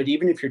 But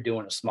even if you're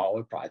doing a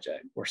smaller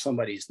project where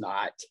somebody's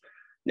not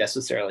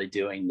necessarily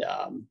doing,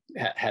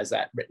 has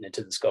that written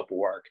into the scope of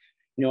work,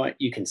 you know what,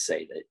 you can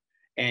save it.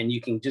 And you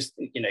can just,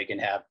 you can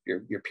have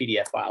your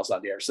PDF files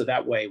out there. So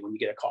that way, when you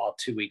get a call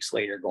 2 weeks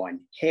later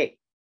going, hey,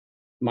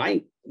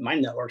 my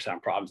network's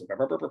having problems, and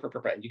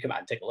you come out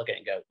and take a look at it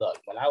and go, look,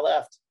 when I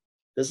left,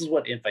 this is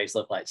what in-face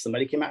looked like.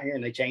 Somebody came out here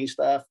and they changed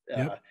stuff.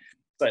 Yep.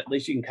 So at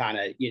least you can kind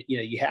of,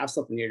 you have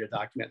something here to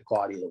document the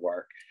quality of the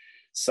work.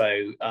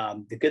 So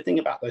the good thing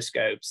about those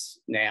scopes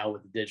now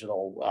with the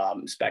digital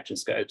inspection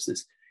scopes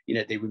is,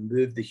 they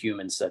remove the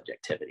human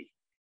subjectivity.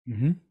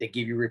 Mm-hmm. They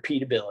give you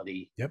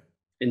repeatability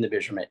in the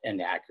measurement and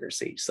the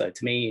accuracy. So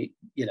to me,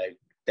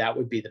 that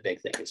would be the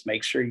big thing, is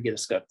make sure you get a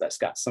scope that's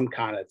got some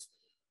kind of,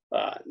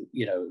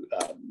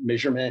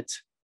 measurement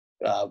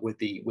with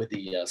the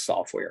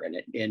software in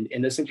it.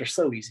 And those things are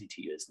so easy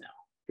to use now.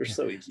 They're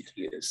so easy to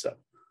use. So.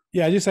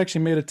 Yeah, I just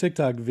actually made a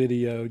TikTok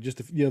video just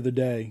the other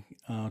day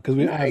because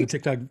I have a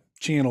TikTok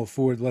channel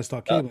for Let's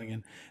Talk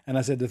Cabling, and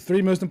I said the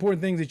 3 most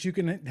important things that you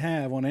can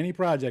have on any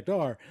project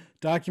are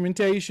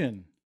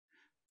documentation,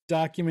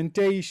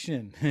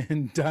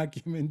 and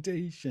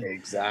documentation.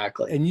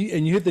 Exactly. And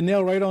you hit the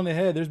nail right on the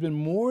head. There's been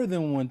more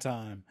than one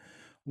time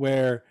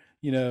where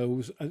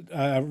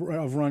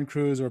I've run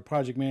crews or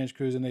project managed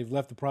crews, and they've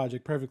left the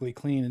project perfectly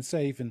clean and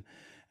safe, and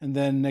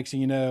then next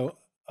thing you know,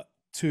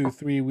 2,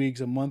 3 weeks,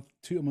 a month,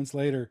 2 months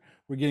later,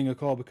 we're getting a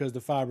call because the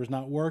fiber's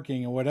not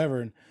working or whatever.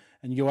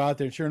 And you go out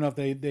there and sure enough,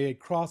 they had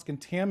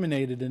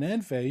cross-contaminated an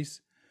end face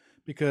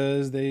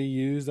because they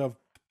used a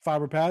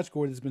fiber patch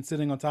cord that's been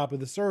sitting on top of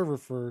the server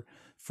for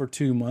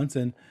 2 months.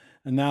 And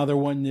now they're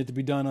wanting it to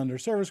be done under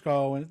service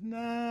call. And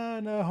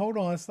no, hold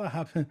on,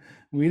 stop.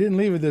 We didn't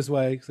leave it this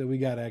way. So we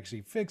got to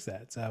actually fix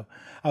that. So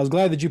I was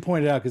glad that you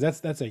pointed out,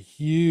 because that's a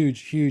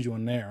huge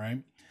one there,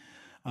 right?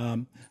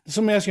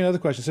 So let me ask you another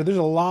question. So there's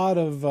a lot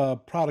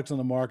of products on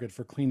the market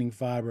for cleaning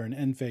fiber and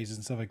end faces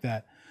and stuff like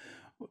that.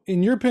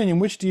 In your opinion,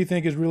 which do you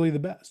think is really the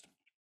best?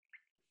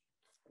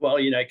 Well,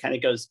 it kind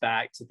of goes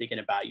back to thinking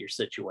about your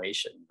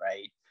situation,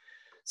 right?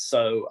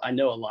 So I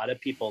know a lot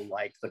of people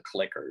like the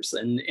clickers,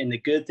 and the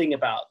good thing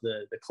about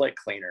the click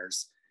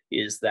cleaners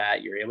is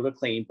that you're able to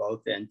clean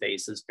both end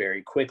faces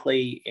very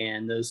quickly,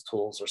 and those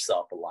tools are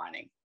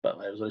self-aligning.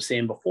 But as I was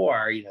saying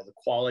before, the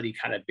quality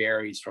kind of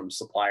varies from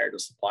supplier to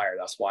supplier.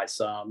 That's why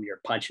some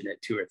you're punching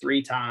it 2 or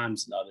 3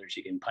 times, and others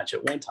you can punch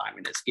it 1 time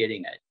and it's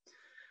getting it.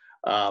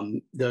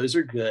 Those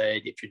are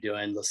good if you're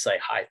doing, let's say,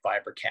 high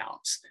fiber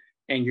counts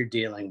and you're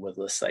dealing with,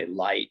 let's say,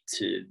 light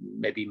to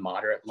maybe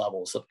moderate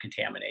levels of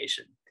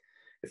contamination.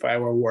 If I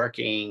were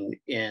working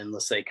in,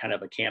 let's say, kind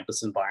of a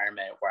campus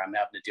environment where I'm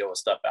having to deal with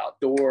stuff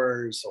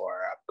outdoors,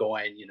 or I'm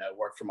going,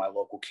 work for my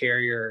local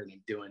carrier and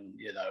I'm doing,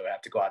 I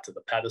have to go out to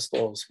the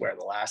pedestals where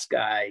the last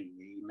guy,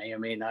 he may or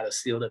may not have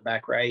sealed it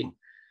back right.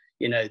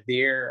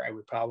 There I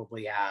would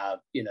probably have,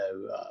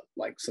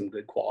 like some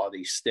good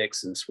quality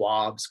sticks and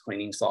swabs,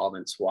 cleaning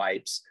solvents,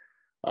 wipes,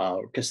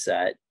 or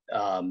cassette.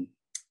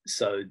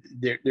 So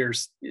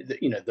there's,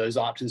 those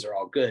options are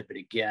all good. But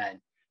again,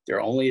 they're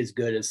only as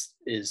good as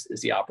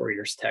the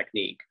operator's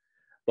technique.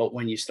 But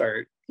when you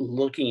start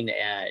looking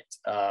at,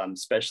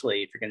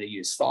 especially if you're going to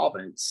use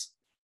solvents,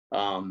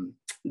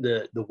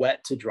 the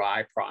wet to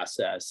dry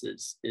process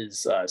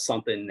is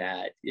something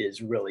that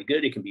is really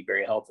good. It can be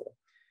very helpful.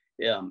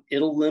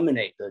 It'll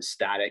eliminate those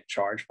static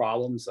charge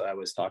problems that I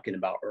was talking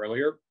about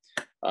earlier.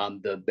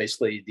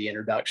 Basically the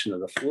introduction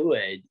of the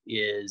fluid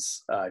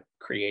is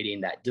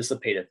creating that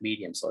dissipative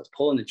medium. So it's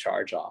pulling the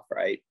charge off,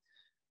 right?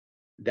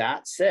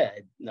 That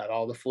said, not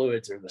all the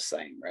fluids are the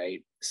same,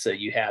 right? So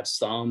you have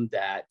some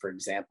that, for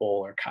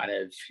example, are kind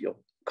of,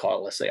 you'll call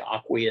it, let's say,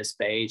 aqueous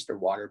based or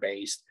water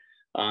based.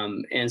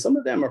 And some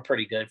of them are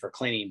pretty good for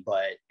cleaning.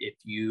 But if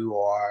you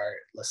are,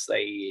 let's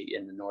say,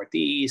 in the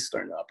Northeast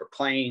or in the upper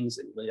plains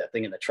and leave that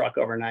thing in the truck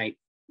overnight,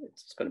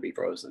 it's going to be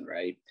frozen,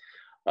 right?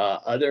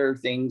 Other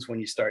things, when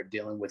you start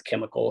dealing with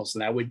chemicals,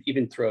 and I would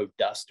even throw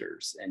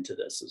dusters into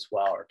this as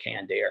well, or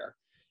canned air,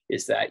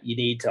 is that you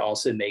need to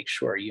also make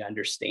sure you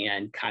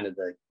understand kind of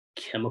the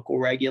chemical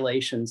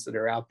regulations that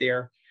are out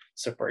there.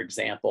 So for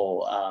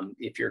example,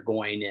 if you're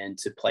going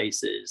into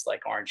places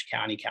like Orange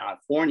County,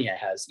 California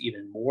has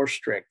even more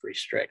strict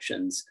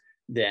restrictions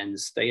than the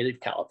state of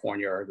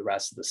California or the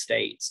rest of the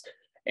states.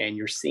 And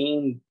you're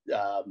seeing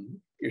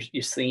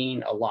you're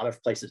seeing a lot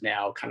of places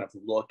now kind of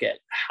look at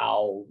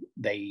how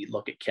they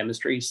look at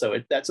chemistry. So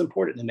that's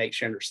important to make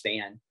sure you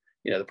understand,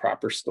 the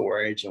proper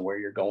storage and where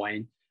you're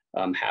going.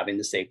 Having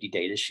the safety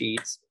data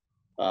sheets.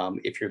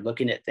 If you're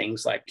looking at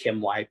things like chem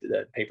wipe,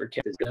 the paper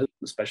kit is good,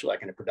 especially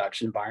like in a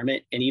production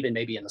environment, and even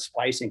maybe in the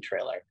splicing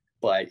trailer.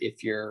 But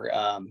if you're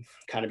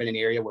kind of in an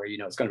area where,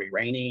 it's going to be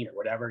raining or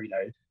whatever,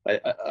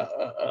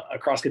 a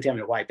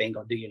cross-contaminant wipe ain't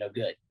going to do you no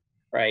good,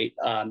 right?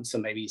 So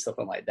maybe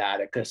something like that,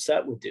 a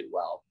cassette would do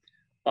well.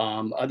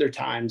 Other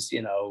times,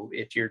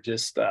 if you're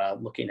just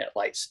looking at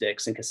light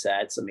sticks and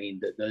cassettes, I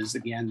mean, those,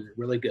 again, are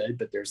really good,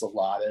 but there's a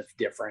lot of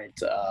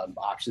different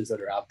options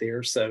that are out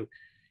there. So,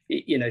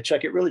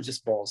 Chuck, it really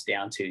just boils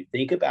down to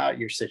think about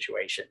your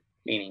situation,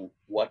 meaning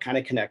what kind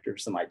of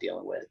connectors am I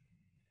dealing with,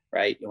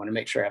 right? You want to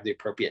make sure I have the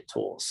appropriate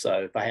tools.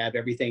 So if I have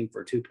everything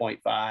for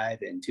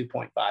 2.5 and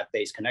 2.5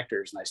 base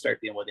connectors and I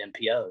start dealing with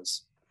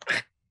MPOs,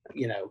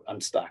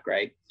 I'm stuck,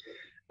 right?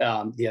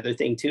 The other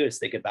thing too is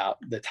think about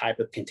the type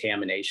of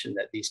contamination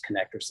that these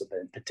connectors have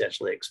been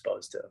potentially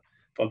exposed to.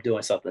 If I'm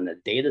doing something in a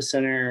data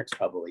center, it's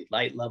probably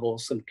light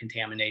levels, some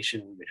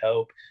contamination, we would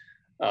hope.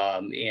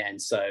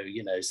 And so,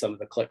 some of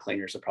the click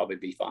cleaners will probably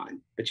be fine.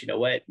 But you know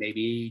what?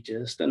 Maybe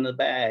just in the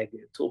bag,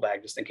 tool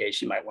bag, just in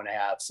case, you might want to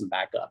have some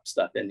backup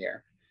stuff in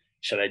there.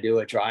 Should I do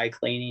a dry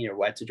cleaning or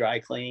wet to dry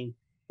cleaning?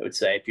 I would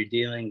say if you're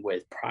dealing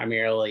with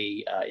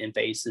primarily in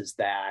faces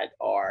that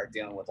are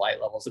dealing with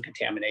light levels of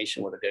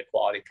contamination with a good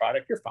quality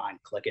product, you're fine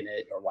clicking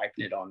it or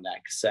wiping it on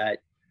that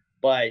cassette.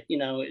 But,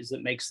 does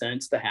it make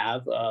sense to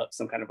have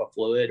some kind of a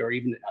fluid or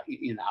even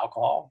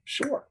alcohol?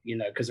 Sure,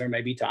 because there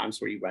may be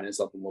times where you run into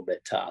something a little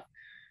bit tough.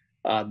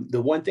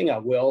 The one thing I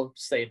will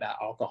say about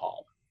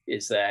alcohol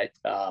is that,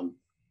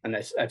 and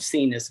I've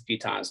seen this a few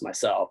times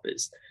myself,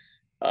 is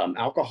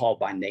alcohol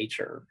by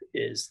nature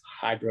is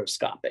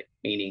hygroscopic,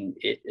 meaning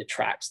it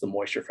attracts the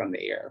moisture from the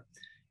air.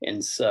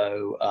 And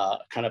so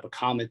kind of a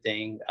common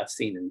thing I've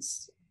seen in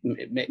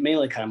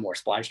mainly kind of more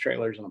splice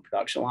trailers on the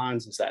production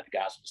lines is that the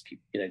guys will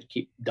just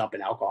keep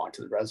dumping alcohol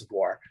into the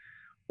reservoir.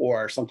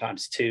 Or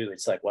sometimes too,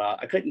 it's like, well,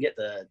 I couldn't get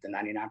the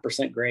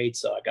 99% grade,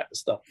 so I got the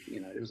stuff,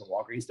 there was a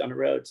Walgreens down the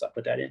road, so I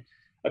put that in.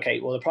 Okay,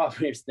 well, the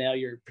problem is now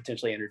you're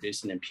potentially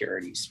introducing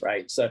impurities,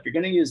 right? So if you're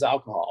going to use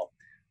alcohol,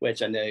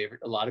 which I know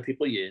a lot of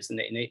people use, and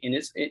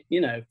it's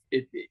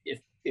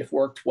if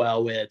worked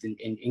well with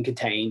and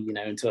contained,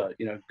 into a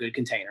good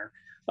container,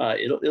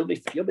 you'll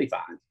be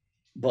fine.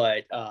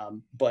 But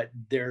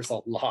there's a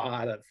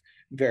lot of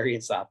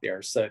variants out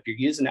there. So if you're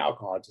using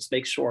alcohol, just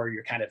make sure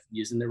you're kind of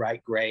using the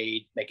right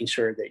grade, making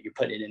sure that you're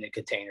putting it in a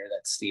container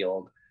that's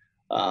sealed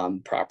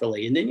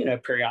properly, and then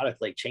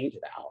periodically change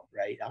it out.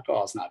 Right?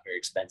 Alcohol is not very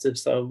expensive,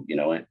 so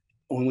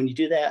when you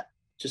do that,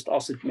 just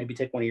also maybe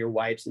take one of your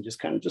wipes and just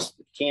kind of if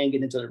you can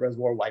get into the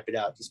reservoir, wipe it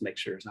out. Just make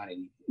sure there's not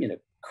any,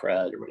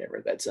 crud or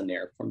whatever that's in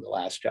there from the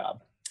last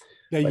job.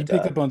 Yeah, you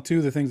picked up on two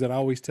of the things that I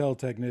always tell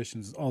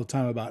technicians all the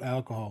time about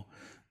alcohol.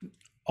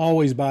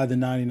 always buy the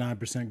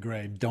 99%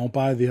 grade. Don't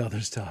buy the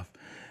other stuff.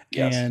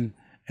 Yes.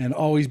 And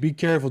always be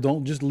careful.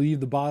 Don't just leave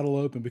the bottle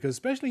open, because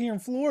especially here in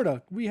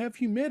Florida, we have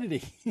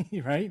humidity,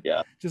 right?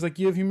 Yeah. Just like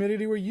you have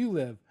humidity where you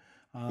live.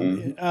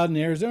 Hmm. Out in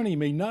Arizona, you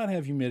may not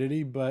have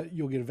humidity, but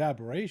you'll get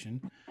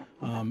evaporation.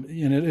 And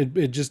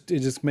it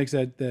just makes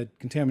that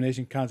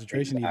contamination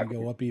concentration even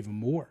Exactly. go up even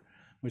more,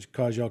 which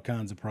cause you all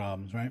kinds of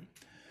problems, right?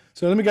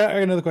 So I got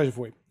another question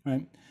for you,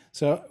 right?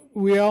 So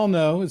we all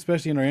know,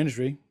 especially in our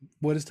industry,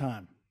 what is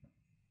time?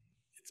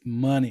 It's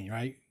money,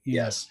 right?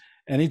 Yes.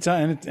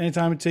 Anytime it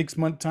takes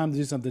time to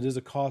do something, there's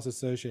a cost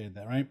associated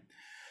with that, right?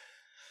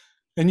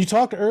 And you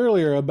talked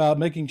earlier about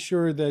making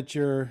sure that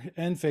your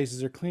end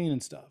faces are clean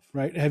and stuff,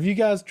 right? Have you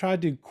guys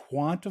tried to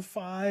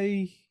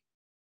quantify,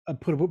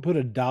 put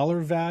a dollar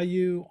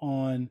value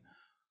on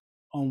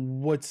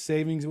what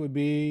savings it would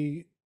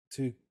be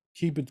to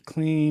keep it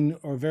clean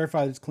or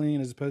verify it's clean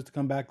as opposed to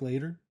come back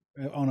later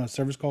on a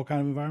service call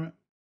kind of environment?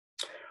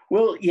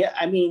 Well, yeah,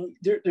 I mean,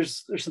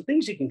 there's some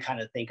things you can kind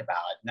of think about,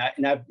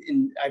 and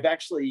I've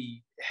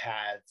actually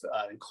have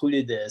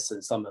included this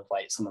in some of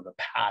the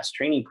past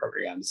training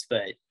programs.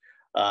 But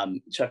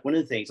Chuck, one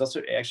of the things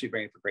also actually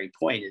bring up a great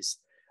point is,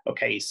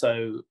 okay,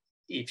 so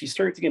if you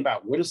start thinking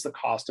about what is the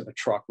cost of a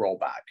truck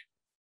rollback,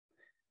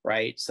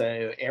 right?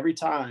 So every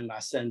time I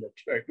send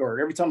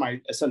every time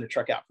I send a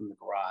truck out from the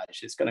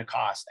garage, it's going to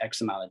cost X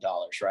amount of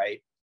dollars,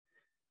 right?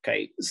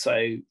 Okay,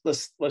 so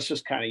let's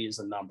just kind of use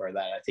a number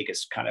that I think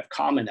is kind of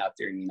common out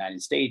there in the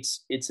United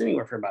States. It's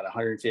anywhere from about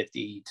 $150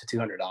 to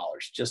 $200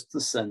 just to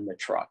send the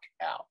truck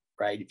out,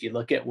 right? If you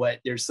look at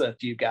there's a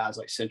few guys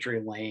like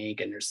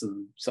CenturyLink, and there's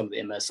some of the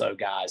MSO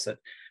guys that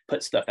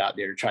put stuff out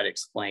there to try to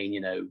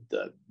explain,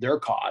 their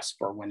costs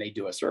for when they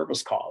do a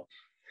service call.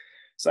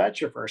 So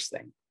that's your first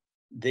thing.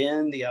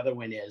 Then the other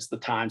one is the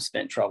time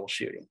spent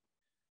troubleshooting.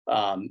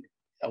 A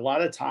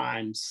lot of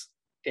times,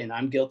 and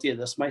I'm guilty of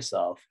this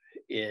myself,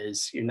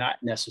 is you're not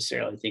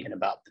necessarily thinking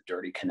about the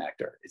dirty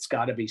connector. It's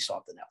got to be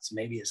something else.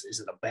 Maybe is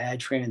it a bad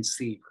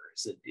transceiver?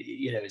 Is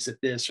it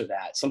this or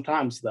that?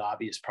 Sometimes the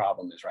obvious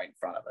problem is right in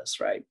front of us,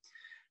 right?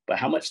 But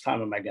how much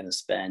time am I going to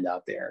spend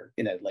out there,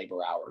 labor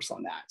hours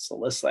on that? So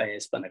let's say I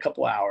spend a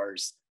couple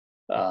hours,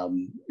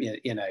 sending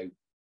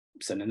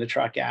the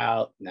truck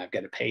out, and I've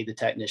got to pay the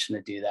technician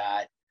to do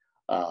that.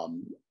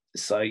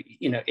 So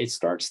it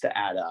starts to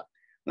add up.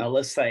 Now,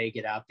 let's say I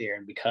get out there,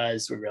 and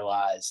because we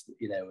realized,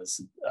 it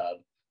was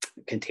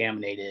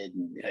contaminated,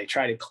 and I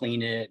try to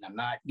clean it, and I'm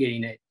not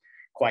getting it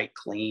quite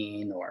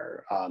clean,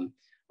 or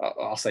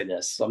I'll say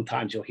this,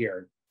 sometimes you'll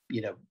hear,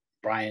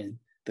 Brian,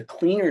 the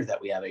cleaner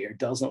that we have here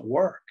doesn't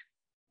work.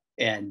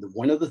 And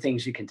one of the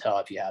things you can tell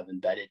if you have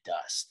embedded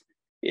dust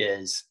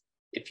is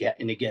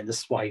and again, this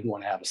is why you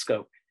want to have a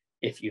scope.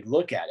 If you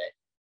look at it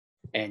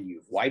and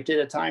you've wiped it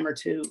a time or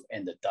two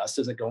and the dust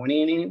isn't going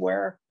in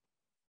anywhere,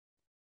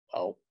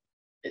 well,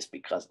 it's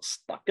because it's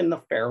stuck in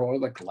the ferrule or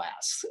the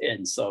glass.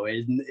 And so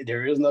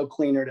there is no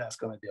cleaner that's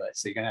going to do it.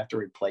 So you're going to have to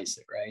replace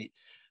it, right?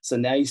 So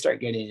now you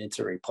start getting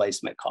into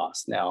replacement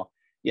costs. Now,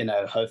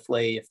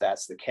 hopefully if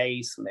that's the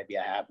case, maybe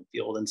I have a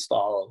field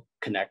install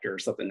connector or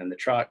something in the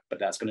truck, but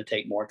that's going to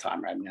take more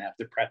time, right? I'm going to have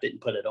to prep it and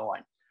put it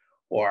on.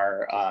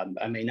 Or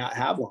I may not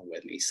have one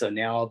with me. So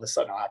now all of a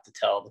sudden I'll have to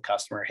tell the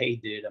customer, hey,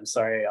 dude, I'm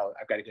sorry,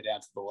 I've got to go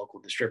down to the local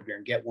distributor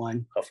and get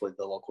one. Hopefully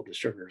the local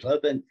distributor is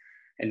open.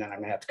 And then I'm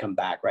going to have to come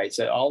back, right?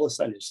 So all of a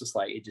sudden, it's just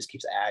like, it just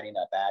keeps adding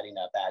up.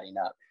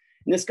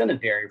 And it's going to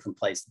vary from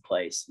place to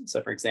place.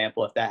 So for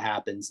example, if that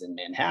happens in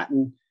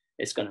Manhattan,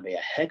 it's going to be a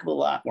heck of a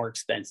lot more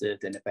expensive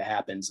than if it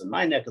happens in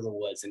my neck of the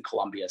woods in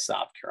Columbia,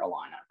 South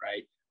Carolina,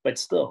 right? But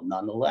still,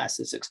 nonetheless,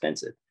 it's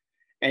expensive.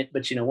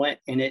 But you know what?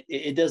 And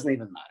it doesn't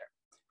even matter,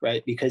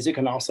 right? Because it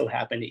can also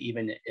happen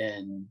even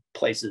in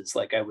places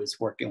like I was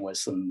working with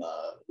some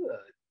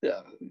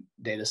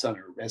data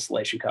center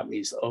installation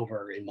companies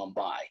over in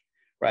Mumbai,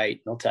 right?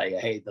 They'll tell you,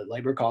 hey, the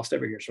labor cost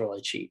over here is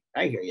really cheap.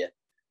 I hear you.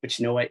 But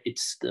you know what?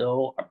 It's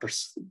still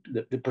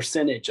the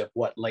percentage of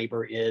what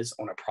labor is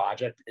on a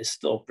project is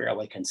still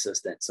fairly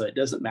consistent. So it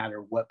doesn't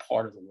matter what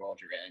part of the world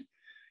you're in.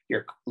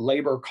 Your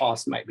labor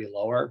cost might be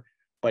lower,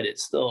 but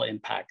it's still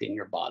impacting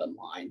your bottom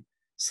line.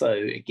 So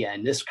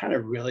again, this kind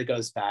of really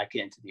goes back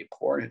into the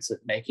importance of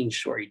making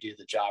sure you do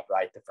the job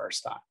right the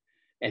first time.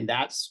 And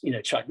that's,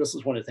 Chuck, this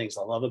is one of the things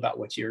I love about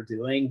what you're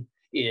doing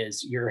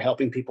is you're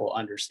helping people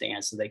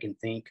understand so they can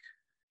think,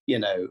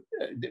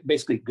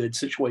 basically good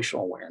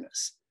situational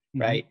awareness,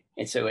 right?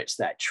 Mm-hmm. And so it's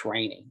that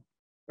training,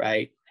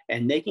 right?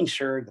 And making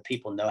sure the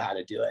people know how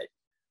to do it.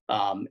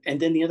 And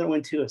then the other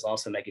one too is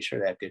also making sure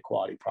they have good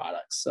quality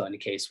products. So in the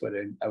case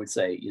where I would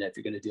say, if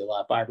you're going to do a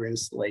lot of fiber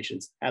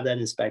installations, have that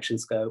inspection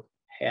scope,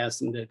 have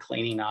some good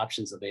cleaning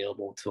options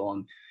available to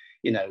them,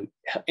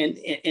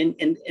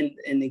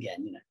 and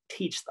again,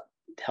 teach them,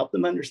 help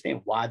them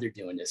understand why they're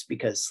doing this.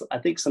 Because I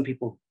think some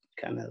people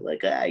kind of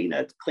like,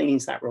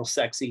 cleaning's not real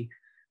sexy,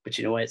 but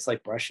you know what? It's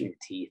like brushing your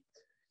teeth.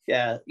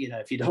 Yeah,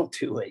 if you don't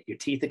do it, your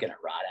teeth are going to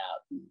rot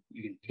out. And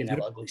you can have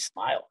an ugly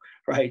smile,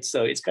 right?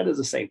 So it's kind of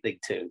the same thing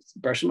too.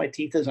 Brushing my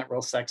teeth isn't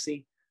real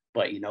sexy,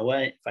 But you know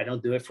what? If I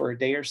don't do it for a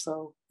day or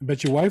so, I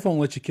bet your wife won't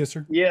let you kiss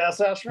her. yes,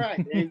 that's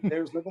right. And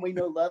there's going to be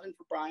no loving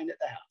for Brian at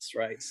the house,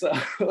 right? So,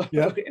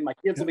 Yep. and my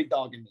kids will Yep. be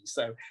dogging me.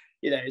 So,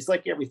 it's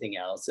like everything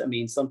else. I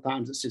mean,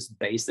 sometimes it's just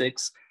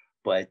basics,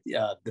 but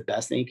the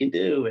best thing you can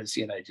do is,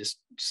 just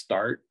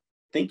start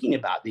thinking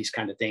about these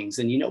kind of things.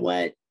 And you know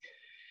what?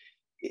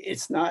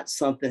 It's not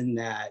something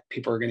that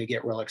people are going to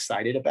get real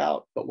excited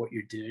about, but what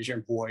you're doing is you're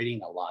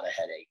avoiding a lot of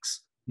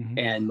headaches. Mhm.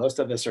 And most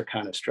of us are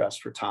kind of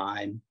stressed for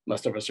time.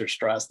 Most of us are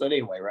stressed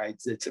anyway, right?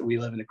 We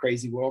live in a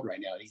crazy world right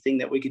now. Anything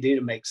that we could do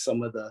to make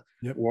some of the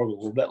Yep. world a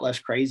little bit less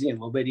crazy and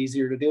a little bit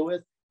easier to deal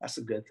with, that's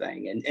a good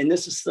thing. And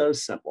this is so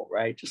simple,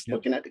 right? Just Yep.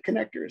 looking at the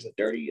connector. Is it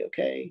dirty?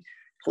 Okay.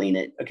 Clean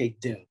it. Okay,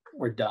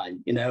 we're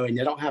done, and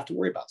you don't have to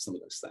worry about some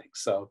of those things.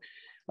 So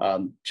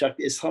Chuck,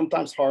 it's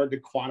sometimes hard to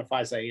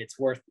quantify, say it's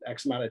worth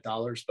X amount of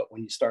dollars, but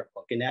when you start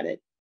looking at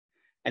it,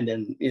 and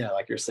then,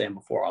 like you're saying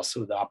before,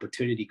 also the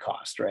opportunity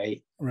cost,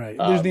 right? Right.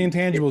 There's the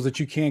intangibles that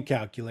you can't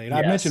calculate.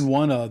 I mentioned Yes.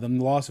 one of them,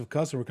 the loss of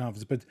customer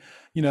confidence, but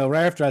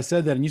right after I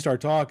said that and you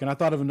started talking, I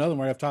thought of another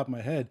one right off the top of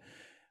my head.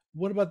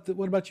 What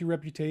about your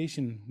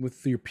reputation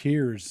with your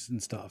peers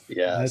and stuff?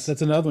 Yes.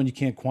 That's another one you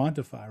can't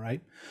quantify,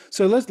 right?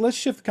 So let's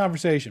shift the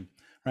conversation,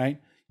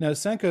 right? Now,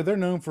 SENKO, they're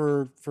known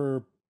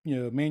for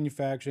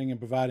manufacturing and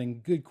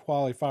providing good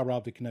quality fiber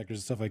optic connectors and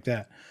stuff like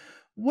that.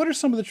 What are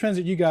some of the trends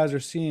that you guys are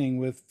seeing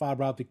with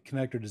fiber optic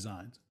connector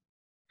designs?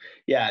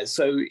 Yeah.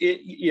 So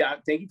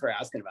thank you for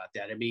asking about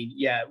that. I mean,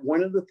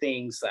 one of the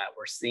things that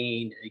we're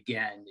seeing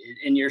again,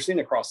 and you're seeing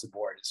across the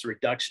board, is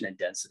reduction in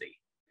density.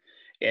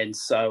 And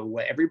so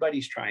what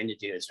everybody's trying to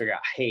do is figure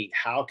out, hey,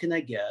 how can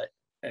I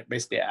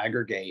basically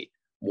aggregate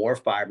more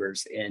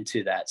fibers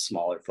into that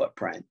smaller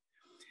footprint?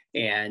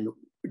 And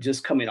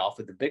just coming off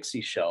of the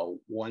Bixby show,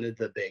 one of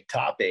the big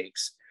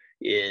topics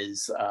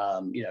is,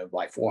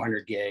 like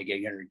 400 gig,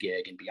 800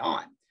 gig and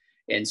beyond.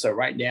 And so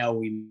right now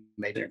we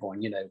may be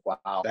going,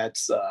 wow, that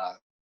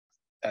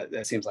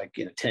seems like,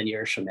 10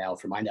 years from now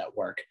for my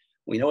network.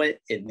 Well, you know what?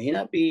 It may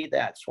not be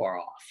that far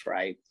off,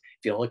 right?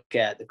 If you look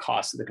at the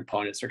cost of the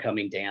components are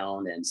coming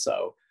down. And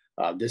so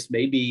this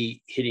may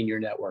be hitting your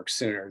network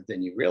sooner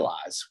than you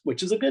realize,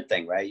 which is a good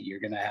thing, right? You're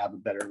going to have a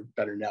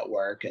better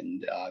network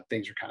and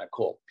things are kind of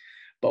cool.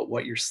 But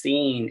what you're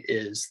seeing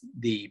is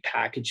the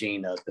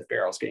packaging of the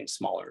ferrules getting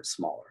smaller and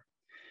smaller.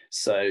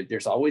 So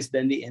there's always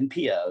been the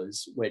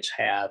NPOs, which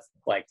have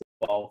like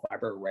the 12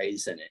 fiber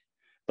arrays in it,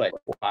 but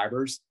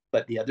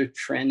the other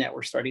trend that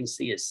we're starting to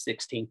see is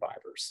 16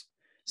 fibers.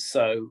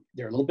 So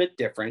they're a little bit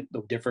different.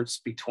 The difference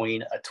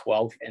between a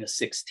 12 and a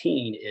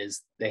 16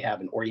 is they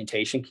have an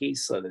orientation key.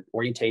 So the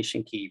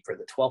orientation key for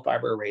the 12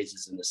 fiber arrays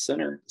is in the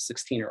center, the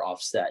 16 are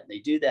offset. And they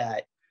do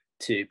that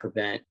to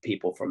prevent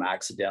people from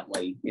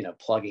accidentally,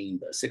 plugging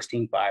the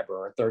 16 fiber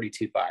or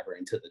 32 fiber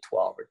into the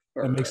 12.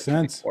 That makes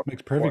sense.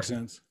 Makes perfect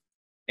sense.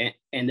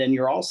 And then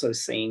you're also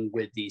seeing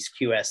with these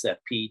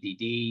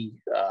QSFP-DD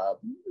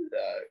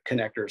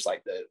connectors,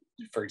 like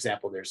for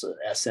example, there's a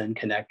SN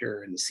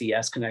connector and the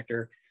CS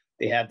connector.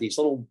 They have these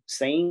little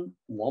same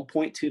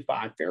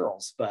 1.25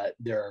 ferrules, but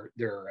they're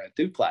a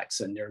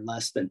duplex and they're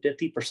less than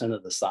 50%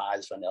 of the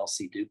size of an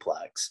LC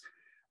duplex.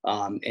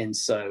 And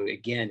so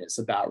again, it's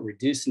about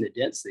reducing the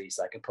density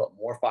so I can put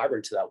more fiber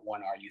into that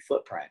one RU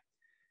footprint.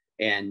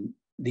 And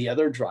the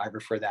other driver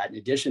for that, in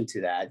addition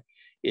to that,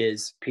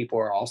 is people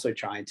are also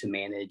trying to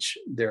manage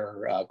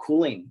their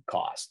cooling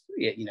costs.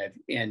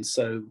 And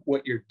so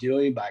what you're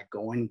doing by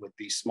going with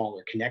these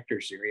smaller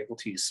connectors, you're able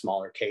to use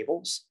smaller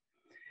cables.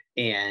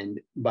 And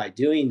by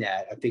doing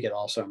that, I think it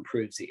also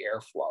improves the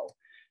airflow.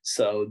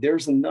 So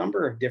there's a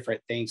number of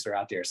different things that are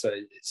out there. So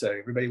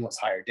everybody wants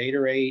higher data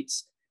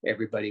rates.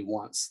 Everybody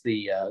wants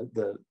the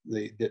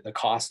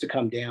cost to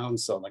come down.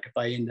 So like if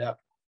I end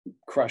up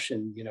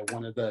crushing,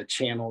 one of the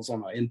channels on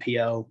my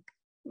NPO,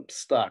 I'm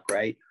stuck,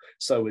 right?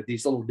 So with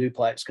these little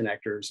duplex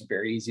connectors,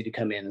 very easy to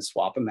come in and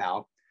swap them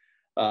out.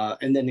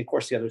 And then of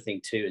course, the other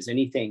thing too is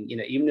anything,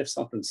 even if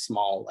something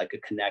small like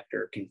a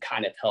connector can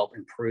kind of help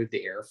improve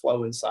the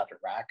airflow inside the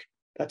rack,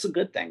 that's a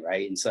good thing,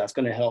 right? And so that's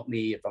going to help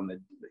me if I'm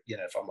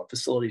a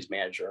facilities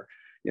manager,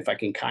 if I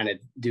can kind of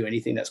do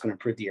anything that's going to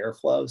improve the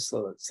airflow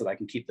so that I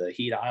can keep the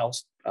heat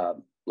aisles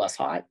less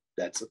hot,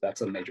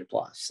 that's a major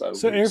plus. So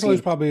airflow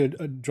is probably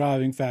a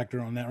driving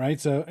factor on that, right?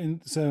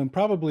 So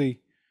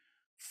probably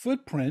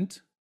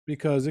footprint,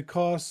 because it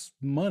costs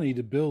money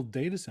to build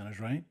data centers,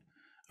 right?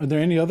 Are there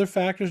any other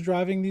factors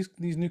driving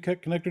these new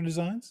connector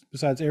designs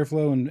besides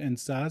airflow and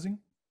sizing?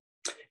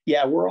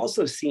 Yeah, we're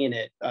also seeing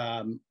it.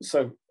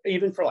 So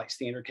even for like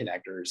standard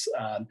connectors,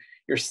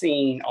 you're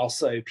seeing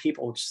also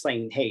people just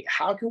saying, hey,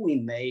 how can we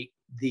make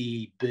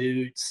the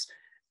boots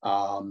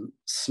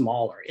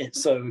smaller? And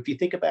so if you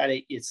think about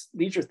it,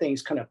 these are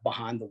things kind of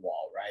behind the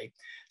wall, right?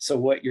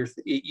 So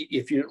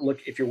if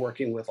you're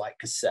working with like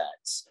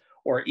cassettes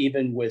or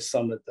even with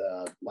some of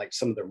the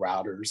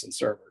routers and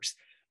servers,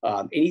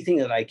 anything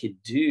that I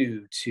could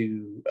do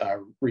to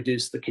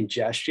reduce the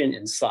congestion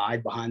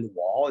inside behind the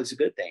wall is a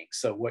good thing.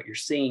 So what you're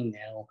seeing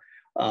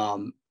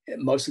now,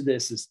 most of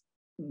this is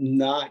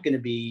not going to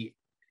be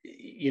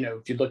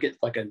if you look at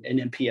like an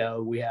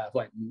MPO, we have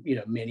like,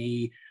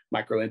 many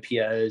micro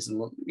MPOs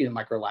and,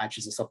 micro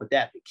latches and stuff like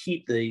that, but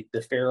keep the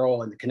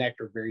ferrule and the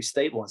connector very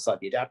stable inside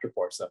the adapter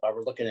port. So if I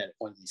were looking at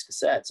one of these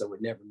cassettes, I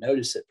would never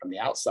notice it from the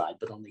outside,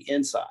 but on the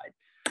inside,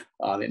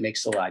 it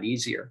makes it a lot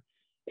easier.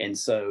 And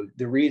so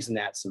the reason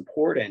that's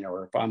important,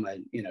 or if I'm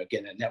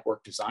again, a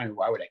network designer,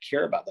 why would I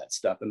care about that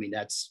stuff? I mean,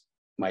 that's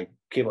my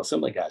cable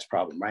assembly guy's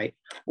problem, right?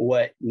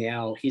 What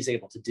now he's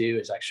able to do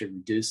is actually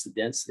reduce the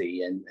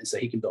density, and so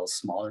he can build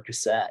smaller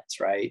cassettes,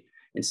 right?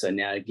 And so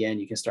now again,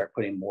 you can start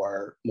putting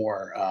more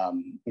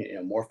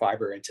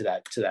fiber into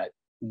that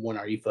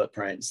 1RE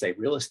footprint and save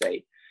real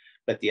estate.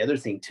 But the other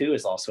thing too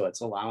is also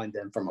it's allowing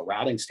them from a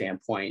routing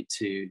standpoint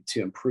to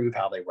improve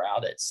how they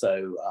route it.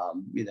 So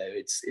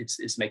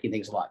it's making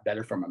things a lot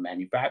better from a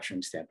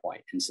manufacturing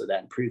standpoint, and so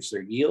that improves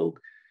their yield.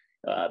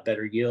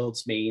 Better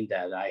yields mean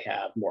that I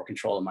have more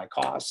control of my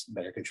costs.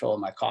 Better control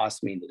of my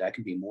costs mean that I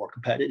can be more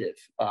competitive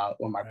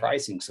on my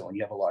pricing. So when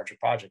you have a larger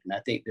project, and I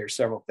think there's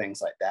several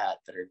things like that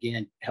that are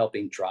again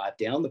helping drive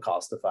down the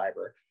cost of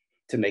fiber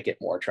to make it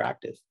more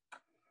attractive.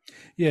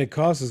 Yeah,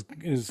 cost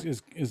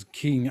is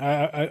king.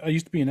 I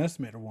used to be an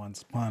estimator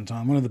once upon a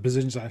time, one of the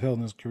positions I held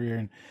in this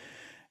career,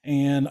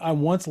 and I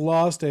once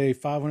lost a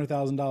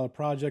 $500,000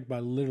 project by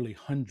literally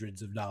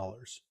hundreds of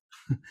dollars.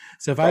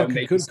 So if I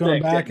could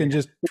come back and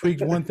just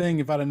tweak one thing,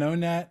 if I'd have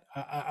known that,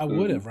 I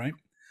would have, right?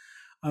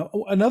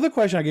 Another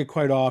question I get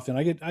quite often,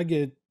 I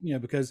get,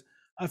 because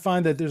I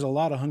find that there's a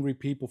lot of hungry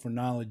people for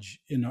knowledge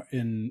in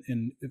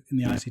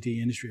the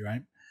ICT industry,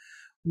 right?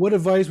 What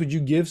advice would you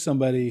give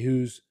somebody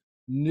who's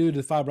new to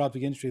the fiber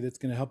optic industry that's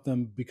going to help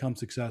them become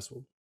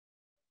successful?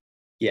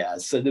 Yeah.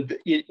 So Chuck,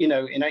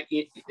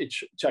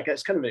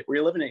 it's kind of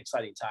we're living in an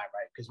exciting time,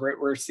 right? Because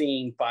we're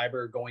seeing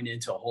fiber going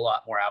into a whole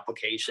lot more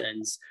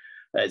applications.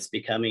 It's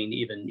becoming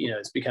even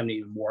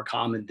more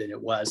common than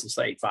it was, let's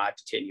say 5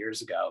 to 10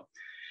 years ago.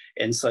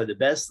 And so the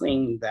best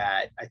thing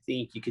that I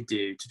think you could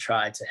do to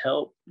try to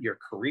help your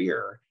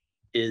career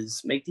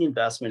is make the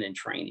investment in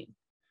training.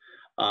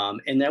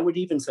 And that would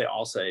even say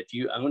also, if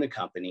you own a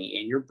company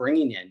and you're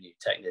bringing in new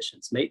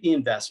technicians, make the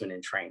investment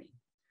in training.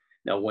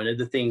 Now, one of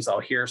the things I'll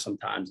hear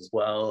sometimes is,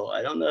 well,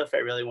 I don't know if I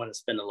really want to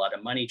spend a lot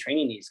of money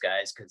training these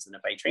guys, because then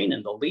if I train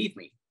them, they'll leave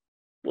me.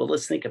 Well,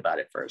 let's think about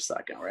it for a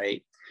second,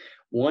 right?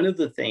 One of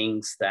the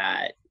things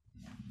that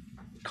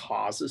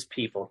causes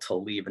people to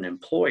leave an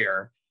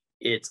employer,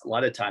 it's a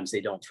lot of times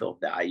they don't feel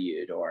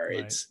valued, or right.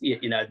 It's,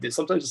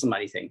 sometimes it's a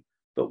money thing.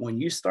 But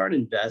when you start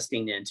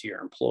investing into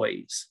your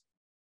employees,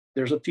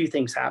 there's a few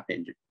things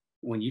happen.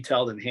 When you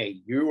tell them,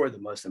 hey, you are the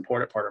most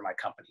important part of my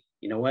company,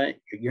 you know what?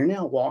 You're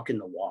now walking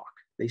the walk.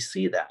 They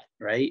see that,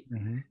 right?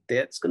 Mm-hmm.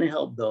 That's going to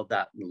help build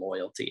that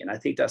loyalty. And I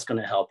think that's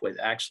going to help with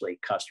actually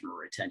customer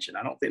retention.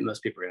 I don't think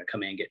most people are going to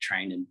come in and get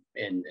trained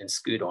and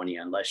scoot on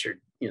you unless you're,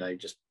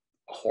 just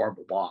a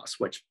horrible boss,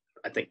 which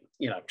I think,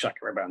 Chuck,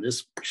 everybody on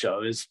this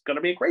show is going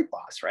to be a great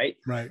boss, right?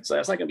 Right. So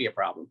that's not going to be a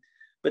problem.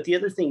 But the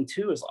other thing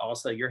too is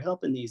also you're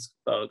helping these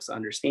folks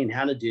understand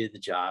how to do the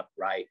job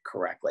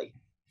correctly.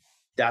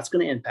 That's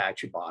going to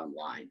impact your bottom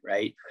line,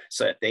 right?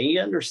 So if they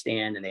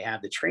understand and they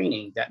have the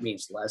training, that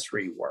means less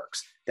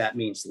reworks. That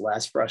means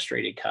less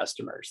frustrated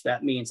customers.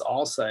 That means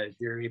also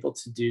they're able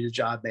to do the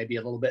job maybe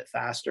a little bit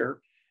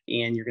faster,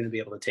 and you're going to be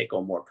able to take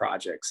on more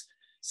projects.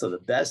 So the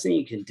best thing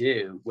you can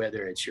do,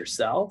 whether it's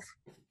yourself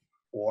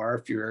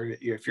or if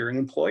you're an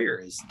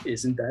employer,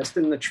 is invest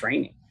in the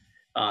training.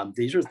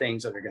 These are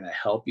things that are going to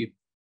help you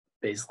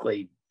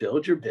basically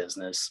build your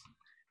business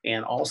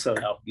and also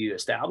help you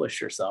establish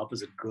yourself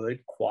as a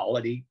good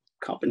quality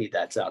company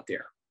that's out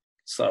there.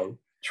 So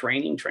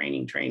training.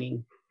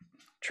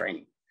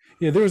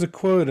 Yeah, there was a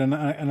quote, and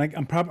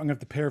I'm probably gonna have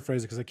to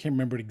paraphrase it because I can't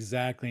remember it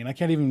exactly, and I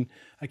can't even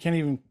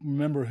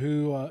remember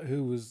who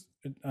was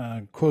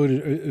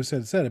quoted or who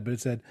said it, but it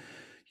said,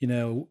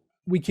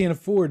 we can't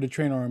afford to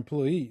train our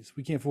employees.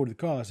 We can't afford the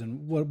cost.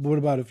 And what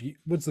about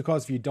what's the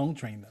cost if you don't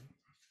train them?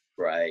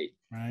 Right.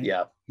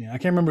 Yeah. I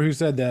can't remember who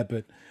said that,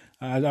 but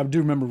I do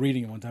remember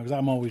reading it one time, because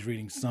I'm always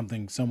reading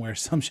something somewhere,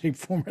 some shape,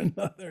 form, or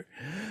another.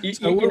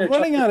 We're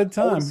running out of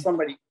time. I was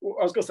going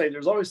to say,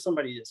 there's always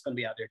somebody that's going to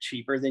be out there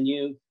cheaper than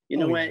you. You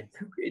know what?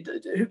 Yeah.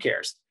 Who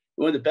cares?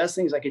 One of the best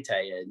things I could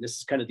tell you, and this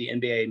is kind of the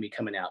MBA and me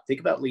coming out,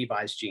 think about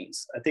Levi's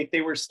jeans. I think they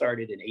were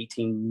started in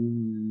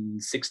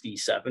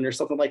 1867 or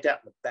something like that.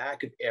 On the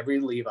back of every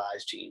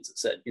Levi's jeans, it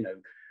said,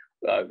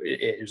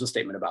 it was a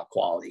statement about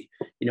quality.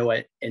 You know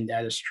what? And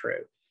that is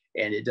true.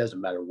 And it doesn't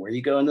matter where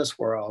you go in this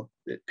world,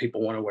 that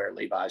people want to wear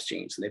Levi's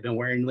jeans. And they've been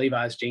wearing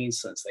Levi's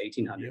jeans since the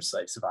 1800s. Yep. So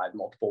they've survived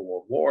multiple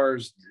world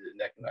wars.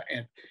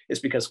 And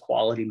it's because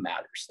quality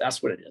matters.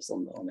 That's what it is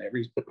on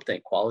everything.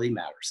 Quality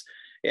matters.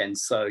 And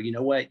so, you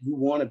know what? You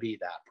want to be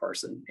that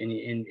person. And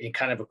in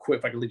kind of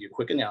if I can leave you a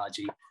quick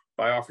analogy, if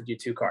I offered you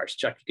 2 cars,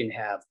 Chuck, you can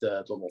have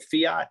the little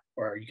Fiat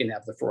or you can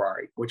have the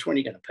Ferrari. Which one are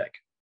you going to pick?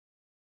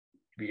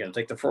 You're going to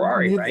take the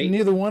Ferrari, right?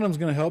 Neither one of them is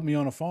going to help me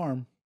on a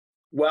farm.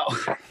 Well,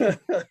 the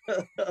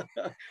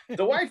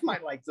wife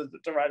might like to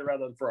ride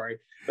around on the Ferrari,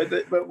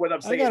 but what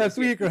I'm saying, I got a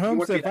 3-acre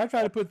homestead. If I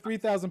try to put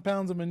 3,000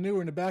 pounds of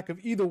manure in the back of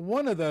either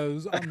one of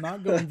those, I'm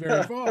not going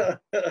very far.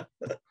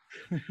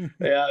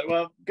 Yeah,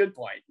 well, good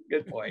point.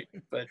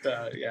 But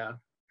yeah,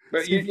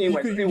 but See, you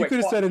could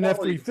have said an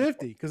quality- F-350,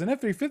 because an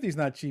F-350 is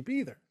not cheap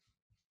either.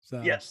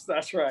 So Yes,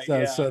 that's right. So,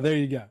 yeah. so there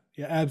you go.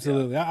 Yeah,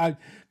 absolutely. Yeah.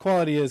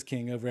 Quality is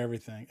king over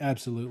everything.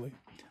 Absolutely.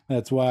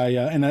 That's why,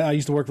 and I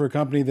used to work for a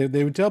company that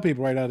they would tell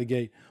people right out of the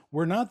gate,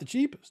 we're not the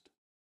cheapest,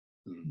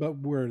 but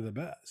we're the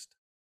best,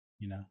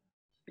 you know?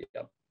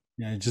 Yep.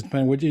 Yeah, it just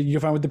depends what you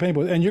find with the pain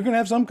point. And you're going to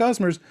have some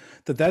customers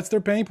that's their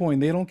pain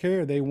point. They don't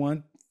care. They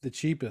want the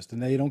cheapest,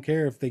 and they don't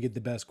care if they get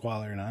the best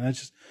quality or not. And that's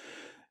just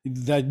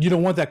that you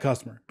don't want that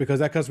customer, because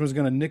that customer is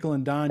going to nickel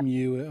and dime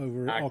you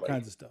over all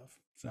kinds of stuff.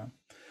 So,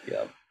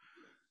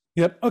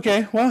 Yep.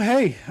 Okay. Well,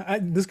 hey,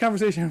 this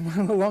conversation went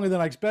a little longer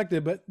than I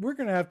expected, but we're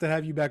going to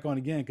have you back on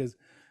again, because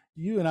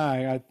you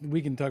and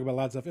we can talk about a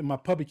lot of stuff. And my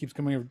puppy keeps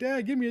coming over.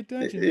 Dad, give me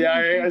attention.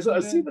 Yeah, I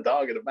see the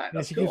dog in the back.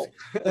 That's cool.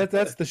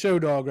 That's the show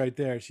dog right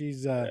there.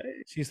 She's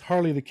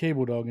Harley the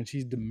cable dog, and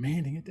she's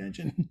demanding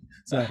attention.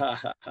 So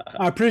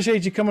I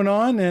appreciate you coming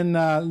on, and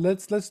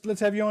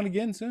let's have you on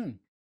again soon.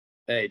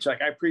 Hey, Chuck,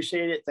 I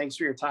appreciate it. Thanks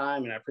for your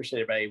time, and I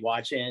appreciate everybody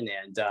watching.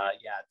 And yeah,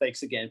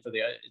 thanks again for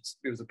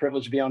it was a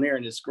privilege to be on here,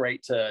 and it's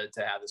great to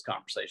have this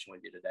conversation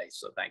with you today.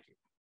 So thank you.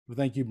 Well,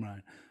 thank you,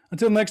 Brian.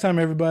 Until next time,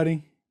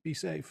 everybody, be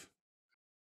safe.